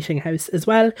to the meeting house as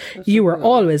well. You are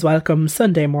always welcome.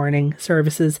 Sunday morning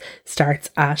services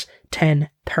starts at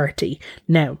 10:30.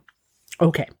 Now,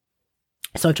 okay.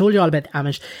 So I told you all about the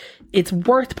Amish. It's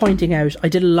worth pointing out, I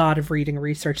did a lot of reading and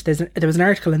research. There was an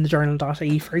article in the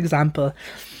journal.ie, for example,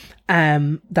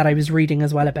 that I was reading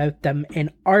as well about them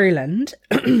in Ireland.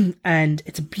 And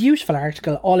it's a beautiful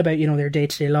article all about, their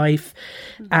day-to-day life.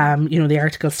 The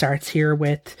article starts here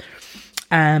with,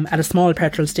 at a small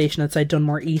petrol station outside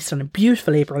Dunmore East on a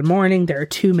beautiful April morning, there are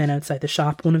 2 men outside the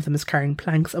shop. One of them is carrying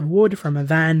planks of wood from a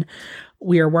van.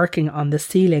 We are working on the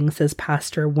ceiling, says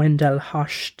Pastor Wendell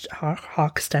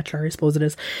Hochstetler, I suppose it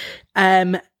is.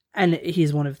 And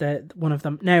he's one of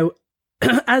them. Now,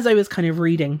 as I was kind of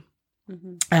reading,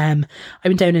 I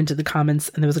went down into the comments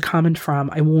and there was a comment from,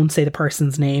 I won't say the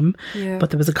person's name, but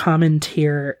there was a comment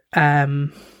here.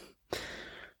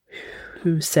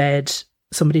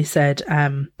 somebody said,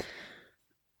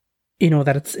 you know,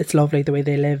 that it's lovely the way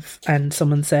they live. And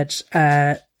someone said,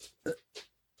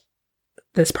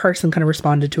 this person kind of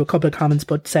responded to a couple of comments,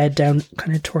 but said down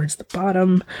kind of towards the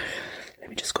bottom. Let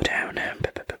me just go down.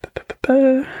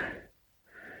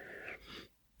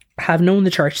 Have known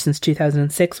the church since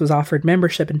 2006, was offered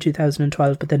membership in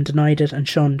 2012, but then denied it and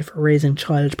shunned for raising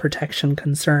child protection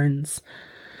concerns.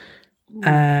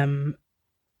 And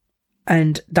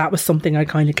that was something I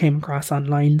kind of came across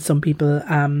online. Some people,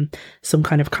 some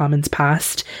kind of comments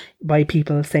passed by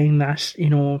people saying that, you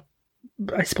know,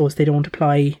 I suppose they don't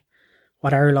apply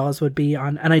what our laws would be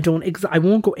on. And I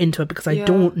won't go into it because I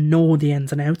don't know the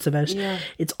ins and outs of it. Yeah.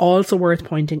 It's also worth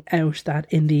pointing out that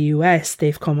in the US,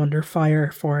 they've come under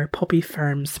fire for puppy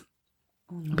farms.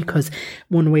 Because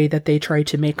one way that they try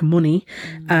to make money,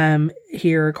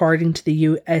 here, according to the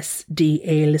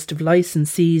USDA list of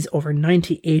licensees, over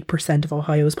 98% of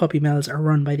Ohio's puppy mills are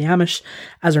run by the Amish,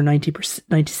 as are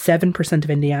 97% of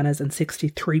Indiana's and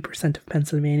 63% of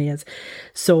Pennsylvania's.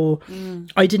 So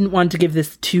I didn't want to give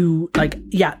this too, like,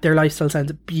 yeah, their lifestyle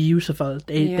sounds beautiful.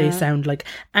 They sound like,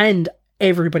 and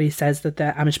everybody says that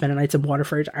the Amish Mennonites in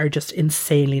Waterford are just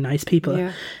insanely nice people,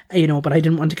 you know, but I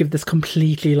didn't want to give this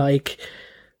completely, like,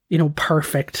 you know,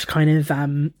 perfect kind of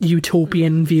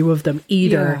utopian view of them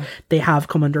either. Yeah. They have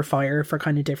come under fire for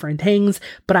kind of different things,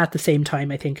 but at the same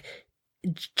time, I think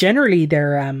generally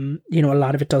they're, you know, a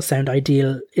lot of it does sound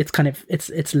ideal. It's kind of,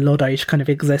 it's Luddite kind of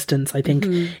existence, I think,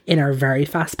 in our very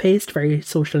fast-paced, very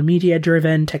social media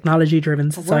driven, technology driven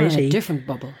society. We're in a different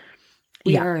bubble.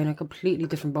 We are in a completely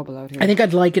different bubble out here. I think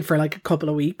I'd like it for like a couple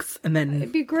of weeks and then...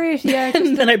 It'd be great, yeah.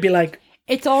 And then I'd be like...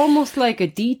 It's almost like a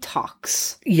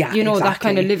detox. Yeah, you know, exactly. That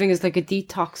kind of living is like a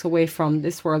detox away from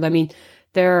this world. I mean,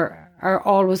 there are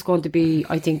always going to be,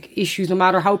 I think, issues, no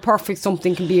matter how perfect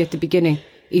something can be at the beginning.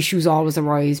 Issues always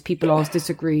arise. People always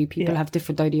disagree. People have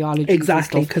different ideologies.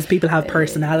 Exactly, because people have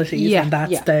personalities. And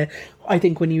that's I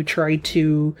think when you try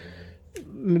to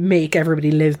make everybody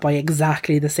live by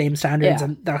exactly the same standards,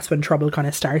 and that's when trouble kind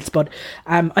of starts. But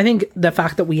I think the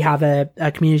fact that we have a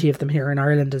community of them here in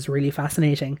Ireland is really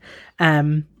fascinating.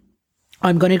 I'm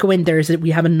going to go in there.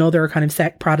 We have another kind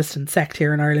of Protestant sect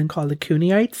here in Ireland called the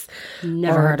Cooneyhites.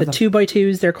 Never heard of them. The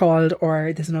 2x2s they're called,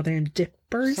 or there's another name,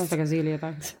 Dippers. Sounds like Azealia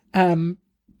Banks. I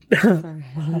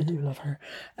do love her.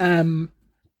 And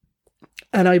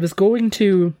I was going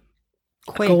to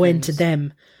go into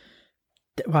them.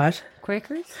 What?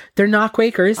 Quakers? They're not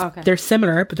Quakers. Okay. They're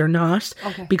similar, but they're not.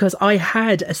 Okay. Because I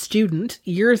had a student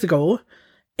years ago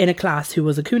in a class who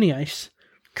was a Cooneyite.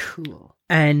 Cool.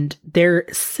 And they're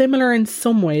similar in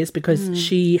some ways because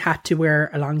she had to wear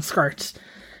a long skirt.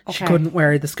 Okay. She couldn't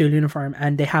wear the school uniform,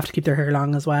 and they have to keep their hair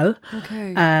long as well.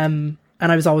 Okay.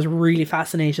 And I was always really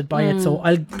fascinated by it. So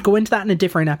I'll go into that in a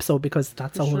different episode because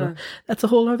that's a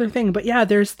whole other thing. But yeah,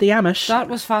 there's the Amish. That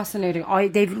was fascinating.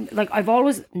 I've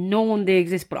always known they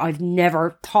exist, but I've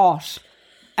never thought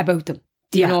about them.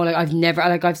 You know,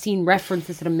 like I've seen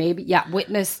references to them, maybe,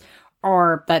 Witness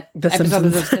or that episode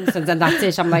of The Simpsons, and that's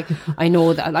it. I'm like, I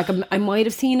know that, like, I might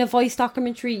have seen a Vice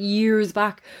documentary years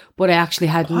back, but I actually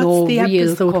had no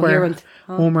real coherent.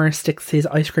 Homer sticks his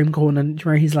ice cream cone and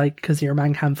where he's like, because your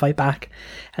man can't fight back,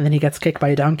 and then he gets kicked by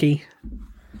a donkey.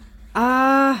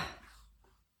 Oh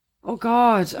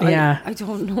God. I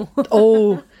don't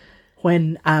know.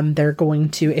 When they're going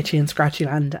to Itchy and Scratchy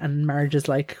Land, and Marge is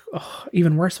like,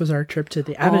 even worse was our trip to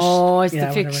the Amish. Oh, it's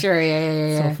the picture.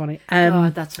 Yeah. So funny.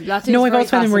 That's no, I've always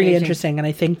found them really interesting, and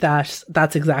I think that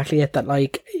that's exactly it. That,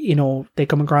 like, you know, they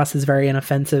come across as very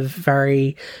inoffensive,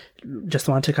 very just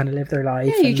want to kind of live their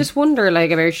life. Yeah, you just wonder,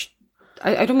 like, about.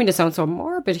 I don't mean to sound so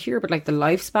morbid here, but like the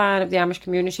lifespan of the Amish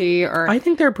community, or I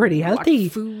think they're pretty healthy.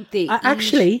 What food they eat.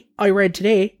 Actually, I read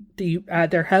today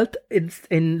their health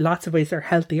in lots of ways they're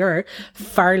healthier,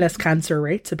 far less cancer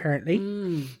rates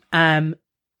apparently,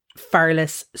 far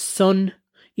less sun,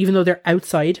 even though they're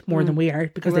outside more than we are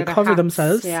because they cover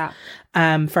themselves. Yeah.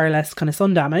 Far less kind of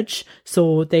sun damage,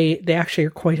 so they actually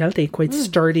are quite healthy, quite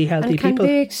sturdy, healthy people. Can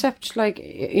they accept, like,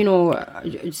 you know,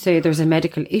 say there's a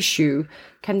medical issue?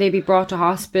 Can they be brought to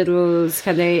hospitals?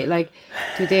 Can they, like,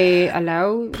 do they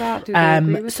allow that? Do they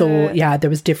agree with it? Yeah,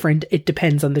 there was different. It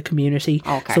depends on the community.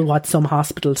 Okay. So what some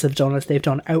hospitals have done is they've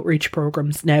done outreach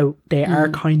programs. Now they are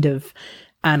kind of,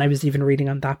 and I was even reading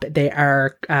on that, but they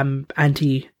are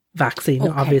anti-vaccine,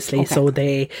 obviously. Okay. So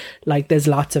they, like, there's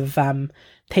lots of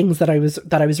things that I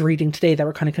was reading today that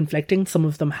were kind of conflicting. Some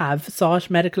of them have sought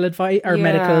medical advice or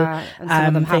medical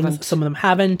things. Some of them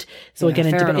haven't. So again,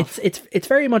 it's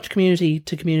very much community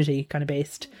to community kind of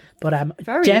based. But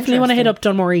definitely want to hit up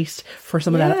Dunmore East for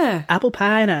some of that apple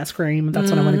pie and ice cream. That's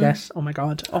what I want to get. Oh my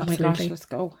god! Oh my gosh! Let's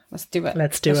go. Let's do it.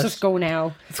 Let's just go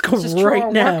now. Let's go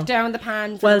right now. Work down the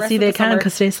pan. Well, see, they can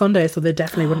because today's Sunday, so they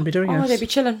definitely wouldn't be doing it. Oh, they'd be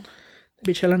chilling. They'd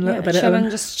be chilling a little bit.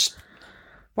 Chilling, just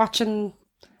watching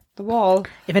the wall.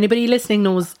 If anybody listening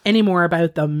knows any more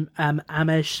about them,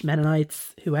 Amish,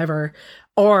 Mennonites, whoever,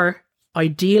 or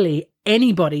ideally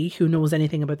anybody who knows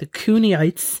anything about the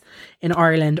Cooneites in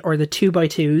Ireland or the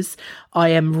 2x2s, I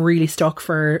am really stuck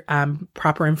for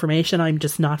proper information. I'm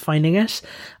just not finding it.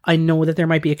 I know that there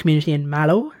might be a community in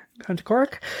Mallow, County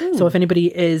Cork. So if anybody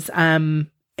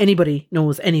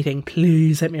knows anything,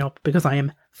 please hit me up because I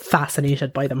am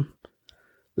fascinated by them.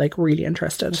 Like, really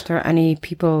interested. Is there any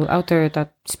people out there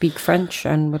that speak French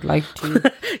and would like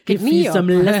to give me some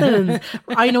lessons?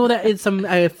 I know that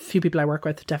a few people I work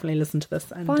with definitely listen to this.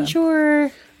 And,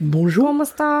 Bonjour. Bonjour. ¿Cómo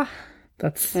está?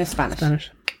 That's Spanish.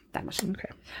 Damn it. Okay.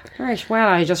 All right. Well,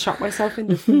 I just shot myself in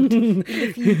the feet.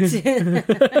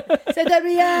 C'est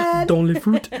bien. Dans le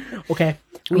foot. Okay.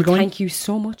 We thank you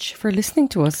so much for listening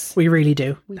to us. We really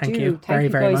do. Thank you very,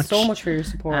 very much. Thank you guys so much for your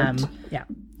support. Yeah.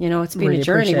 You know, it's been really a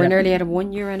journey. We're nearly at a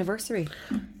 1 year anniversary.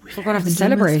 We're going to have to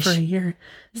celebrate. For a year.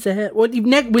 So, we'll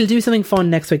do something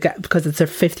fun next week because it's our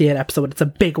 50th episode. It's a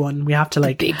big one. We have to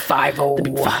like... Big 5-0. The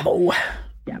big 5-0.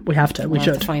 Yeah, we have to. We should.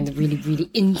 Have to find a really, really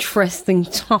interesting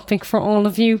topic for all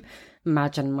of you.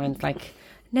 Imagine mine's like...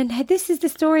 And then this is the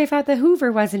story of how the Hoover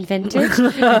was invented.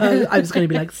 I was going to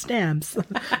be like, stamps.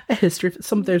 A history.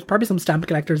 There's probably some stamp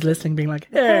collectors listening being like,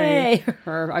 hey.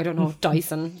 Or I don't know,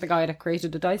 Dyson. The guy that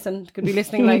created the Dyson could be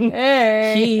listening like,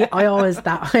 hey. I always say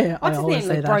name?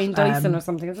 Like Brian Dyson or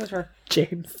something, is it? Or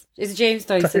James. Is it James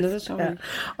Dyson? Is it? Yeah.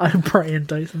 I'm Brian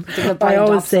Dyson. I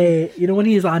always say, you know, when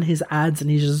he's on his ads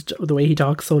and he's just, the way he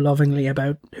talks so lovingly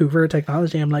about Hoover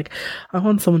technology, I'm like, I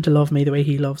want someone to love me the way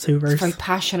he loves Hoovers. It's very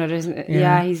passionate, isn't it?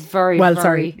 Yeah, he's very,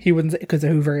 sorry, he wouldn't, because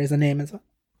Hoover is a name as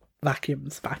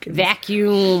vacuums.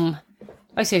 Vacuum.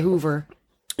 I say Hoover.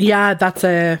 Yeah,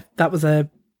 that was a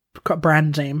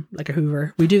brand name, like a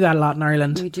Hoover. We do that a lot in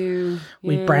Ireland. We do.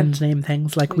 We brand name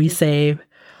things, like we say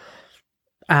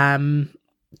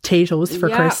potatoes for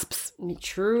crisps.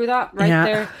 True that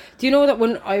there. Do you know that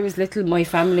when I was little, my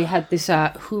family had this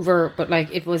Hoover, but like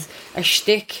it was a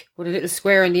shtick with a little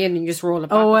square in the end and you just roll it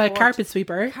back. Oh, a carpet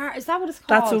sweeper. Is that what it's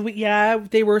called? That's what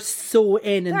they were so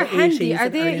in the handy. 80s. Are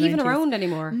they even 90s. Around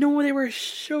anymore? No, they were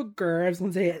sugar. I was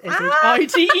going to say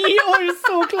S-H-I-T-E. Oh, I was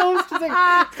so close to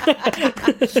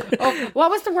say. What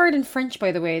was the word in French,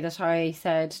 by the way, that I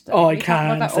said? I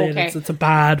can't say it. It's a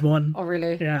bad one. Oh,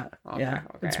 really? Yeah. Okay,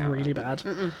 it's really bad.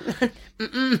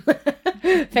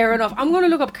 Fair enough. I'm going to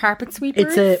look up carpet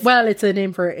sweepers.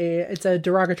 It's a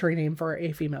derogatory name for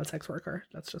a female sex worker.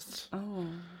 That's just.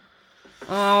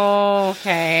 Oh,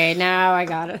 okay. Now I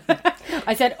got it.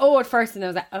 I said at first and I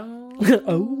was like,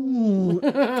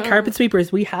 Carpet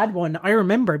sweepers. We had one. I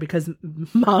remember because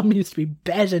Mom used to be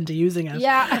bed into using it.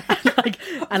 Yeah.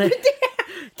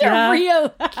 They're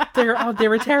real. They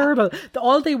were terrible.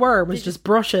 All they were was just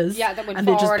brushes. Yeah, that went and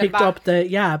they just picked up but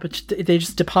they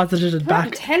just deposited it back.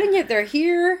 I'm telling you, they're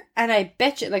here, and I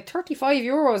bet you like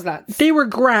 €35, lads. They were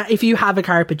grand. If you have a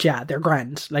carpet, they're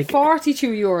grand. Like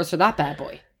 €42 for that bad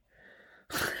boy.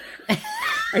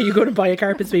 Are you going to buy a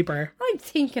carpet sweeper? I'm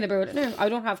thinking about it now. I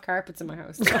don't have carpets in my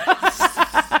house.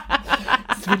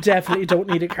 We definitely don't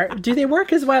need a carpet. Do they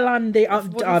work as well on the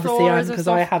obviously on because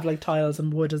I have like tiles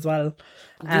and wood as well.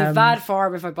 It'd be bad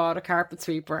form if I bought a carpet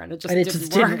sweeper and it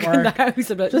just didn't work in the house.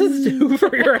 Just do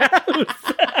for your house.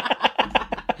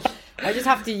 I just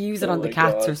have to use it on the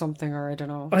cats or something, or I don't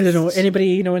know. I don't know.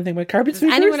 Anybody know anything about carpet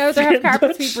sweepers? Anyone out there have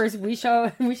carpet sweepers? We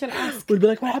shall ask. We'll be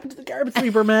like, what happened to the carpet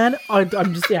sweeper, man? I'm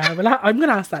going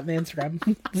to ask that on the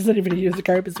Instagram. Does anybody use a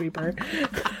carpet sweeper?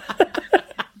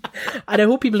 And I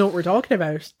hope people know what we're talking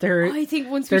about. They're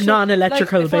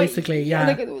non-electrical, basically. Yeah.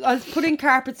 Like, I was putting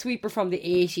carpet sweeper from the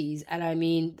 80s, and I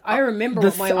mean, I remember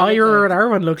what my our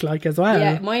one looked like as well.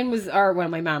 Yeah, mine was,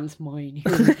 my mum's mine.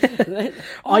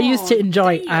 I used to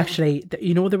enjoy actually.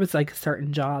 You know, there was like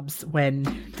certain jobs when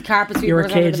the carpet sweeper you were a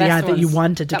kid, that you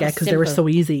wanted to get because they were so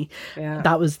easy. Yeah.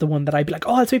 That was the one that I'd be like,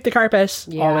 I'll sweep the carpet.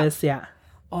 Yeah. Always, yeah.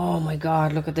 Oh my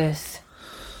god, look at this.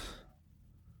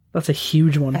 That's a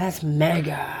huge one. That's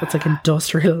mega. That's like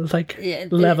industrial,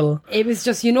 level. It was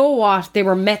just, you know what? They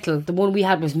were metal. The one we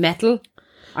had was metal.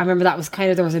 I remember that was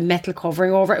there was a metal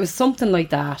covering over it. It was something like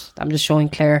that. I'm just showing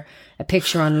Claire a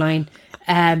picture online.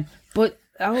 But,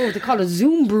 they call it a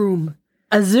Zoom broom.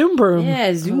 A Zoom broom?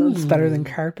 Yeah, Zoom. It's better than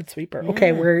carpet sweeper. Yeah.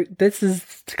 Okay, this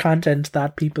is content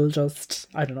that people just,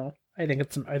 I don't know. I think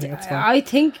it's fun. I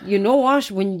think, you know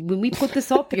what, when we put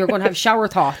this up, you're going to have shower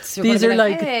thoughts. These are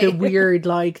like hey. The weird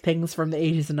like things from the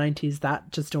 80s and 90s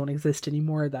that just don't exist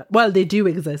anymore. Well, they do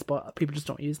exist, but people just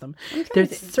don't use them.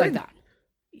 There's certain, like that.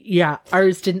 Yeah,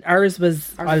 ours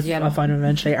was I'll find it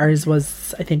eventually. Ours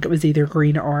was, I think it was either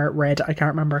green or red. I can't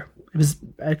remember. It was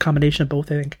a combination of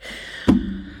both, I think.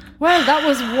 Well, that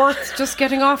was worth just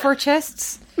getting off our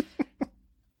chests.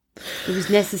 It was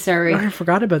necessary. I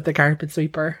forgot about the carpet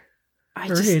sweeper. I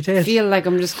just feel like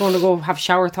I'm just going to go have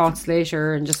shower thoughts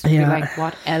later and just be like,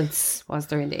 what else was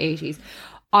there in the 80s?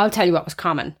 I'll tell you what was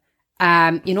common.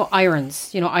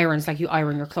 Irons. Irons, like you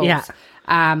iron your clothes. Yeah.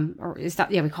 Or is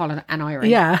that, we call it an iron.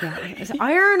 Yeah. Is it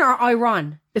iron or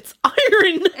iron? It's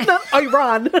iron, not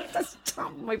iron.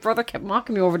 My brother kept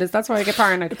mocking me over this. That's why I get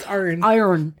paranoid. It's iron.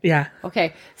 Iron. Yeah.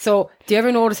 Okay. So, do you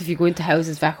ever notice if you go into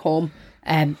houses back home,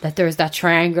 that there's that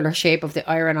triangular shape of the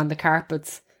iron on the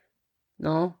carpets?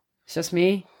 No? It's just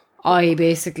me. I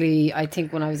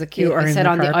think when I was a kid, I set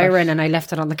on the iron and I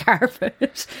left it on the carpet.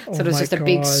 So there's just a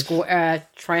big square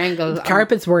triangle. The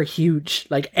carpets were huge,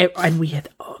 and we had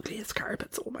the ugliest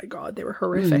carpets. Oh my god, they were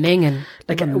horrific. Minging.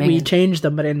 We changed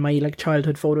them, but in my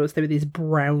childhood photos, they were these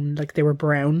brown, they were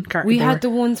brown carpets. We had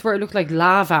the ones where it looked like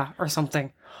lava or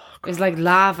something. It was like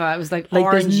lava. It was like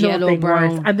orange, yellow,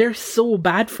 brown. Worse. And they're so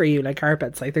bad for you,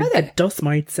 carpets. They're the dust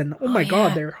mites and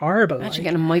god, they're horrible. Imagine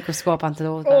getting a microscope onto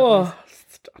those. Oh.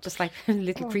 Just like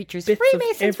little creatures,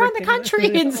 Freemasons from the country.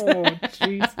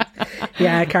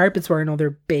 Yeah, carpets were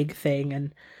another big thing,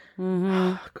 and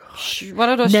what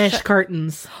are those net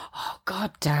curtains? Oh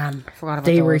god damn! Forgot about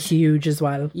they were huge as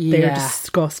well. Yeah. They were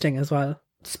disgusting as well.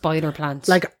 Spider plants.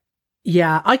 I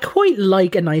quite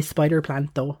like a nice spider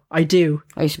plant though. I do.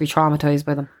 I used to be traumatized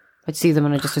by them. I'd see them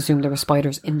and I just assumed there were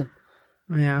spiders in them.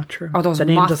 Yeah, true. Or those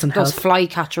those fly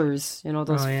catchers,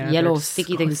 those yellow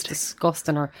sticky things,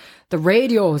 disgusting. Or the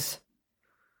radios.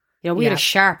 We had a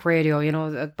Sharp radio,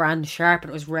 a brand Sharp, and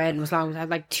it was red and it was long. It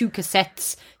had 2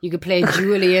 cassettes. You could play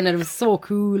Julie in, and it was so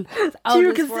cool. 2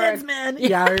 cassettes, man.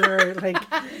 Yeah, I remember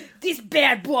this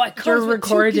bad boy. You're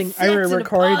recording. I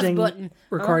remember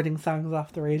recording songs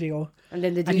off the radio. And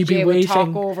then the DJ would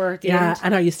talk over.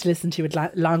 And I used to listen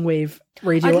to long wave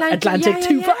radio, Atlantic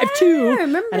 252. Yeah, I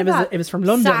remember and that. It was from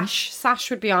London.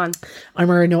 Sash would be on. I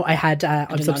remember. I had. I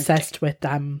was obsessed with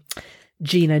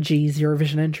Gina G's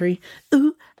Eurovision entry.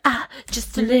 Ooh,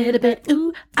 just a little bit.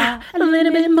 Ooh, a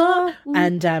little bit more.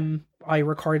 And I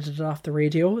recorded it off the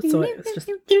radio, so it was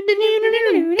just.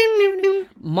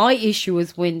 My issue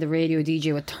was when the radio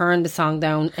DJ would turn the song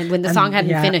down, and when the song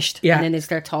hadn't finished, and then they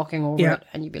start talking over it,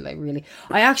 and you'd be like, "Really?"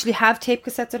 I actually have tape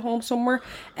cassettes at home somewhere.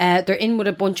 They're in with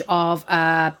a bunch of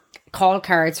call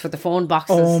cards for the phone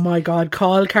boxes. Oh my god,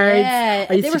 call cards! Yeah,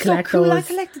 I used to collect so cool. those. I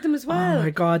collected them as well. Oh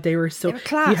my god, they were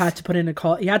class. You had to put in a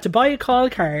call. You had to buy a call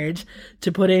card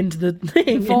to put into the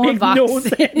thing. Phone it made box. no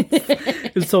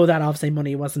sense. So that obviously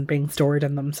money wasn't being stored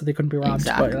in them, so they couldn't be robbed.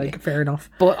 Exactly. But fair enough.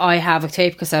 But I have a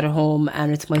tape cassette at home,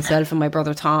 and it's myself and my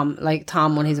brother Tom.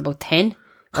 Tom when he's about 10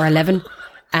 or 11.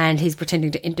 And he's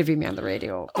pretending to interview me on the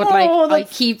radio. But I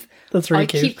keep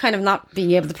kind of not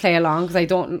being able to play along because I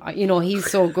don't,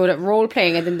 he's so good at role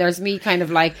playing. And then there's me kind of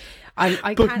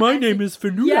but my name is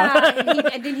Fanula. Yeah,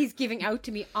 and then he's giving out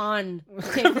to me on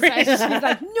tape cassette. He's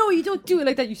like, no, you don't do it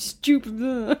like that, you stupid.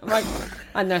 And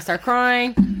then I start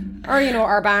crying. Or,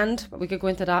 our band. But we could go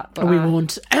into that. But we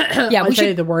won't. Yeah, I'll tell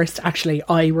you the worst. Actually,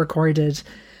 I recorded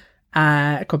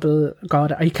a couple,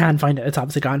 God, I can't find it. It's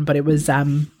obviously gone. But it was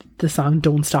the song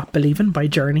Don't Stop Believing by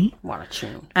Journey. What a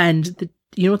tune. And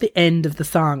the end of the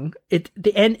song,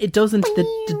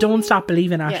 the Don't Stop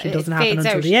Believing actually doesn't happen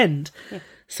until the end. Yeah.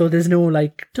 So there's no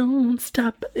don't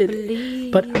stop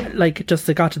it. But just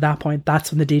it got to that point,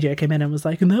 that's when the DJ came in and was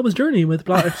like, and that was Journey with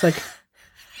blah. It's like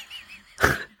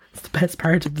it's the best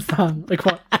part of the song.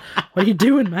 What are you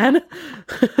doing, man?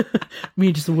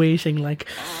 Me just waiting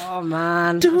oh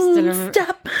man, don't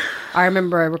stop. I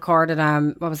remember I recorded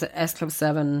what was it, S Club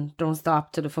 7, Don't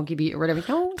Stop to the funky beat or whatever.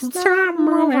 Don't stop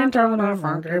moving to the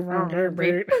funky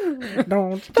beat.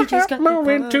 Don't stop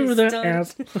moving to the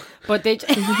S. But they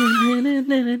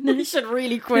should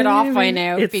really quit off by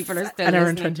now. People are still an hour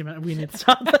and 20 minutes. We need to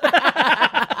stop.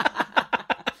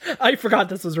 I forgot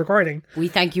this was recording. We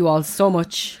thank you all so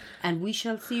much. And we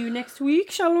shall see you next week,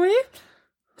 shall we?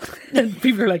 And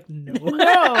people are like,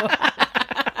 no.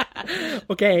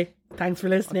 Okay, thanks for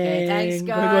listening. Okay, thanks,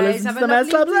 guys. I'm gonna go listen Have to some S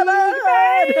Club 7.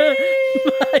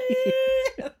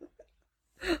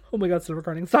 Bye. Oh my god, still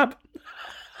recording. Stop.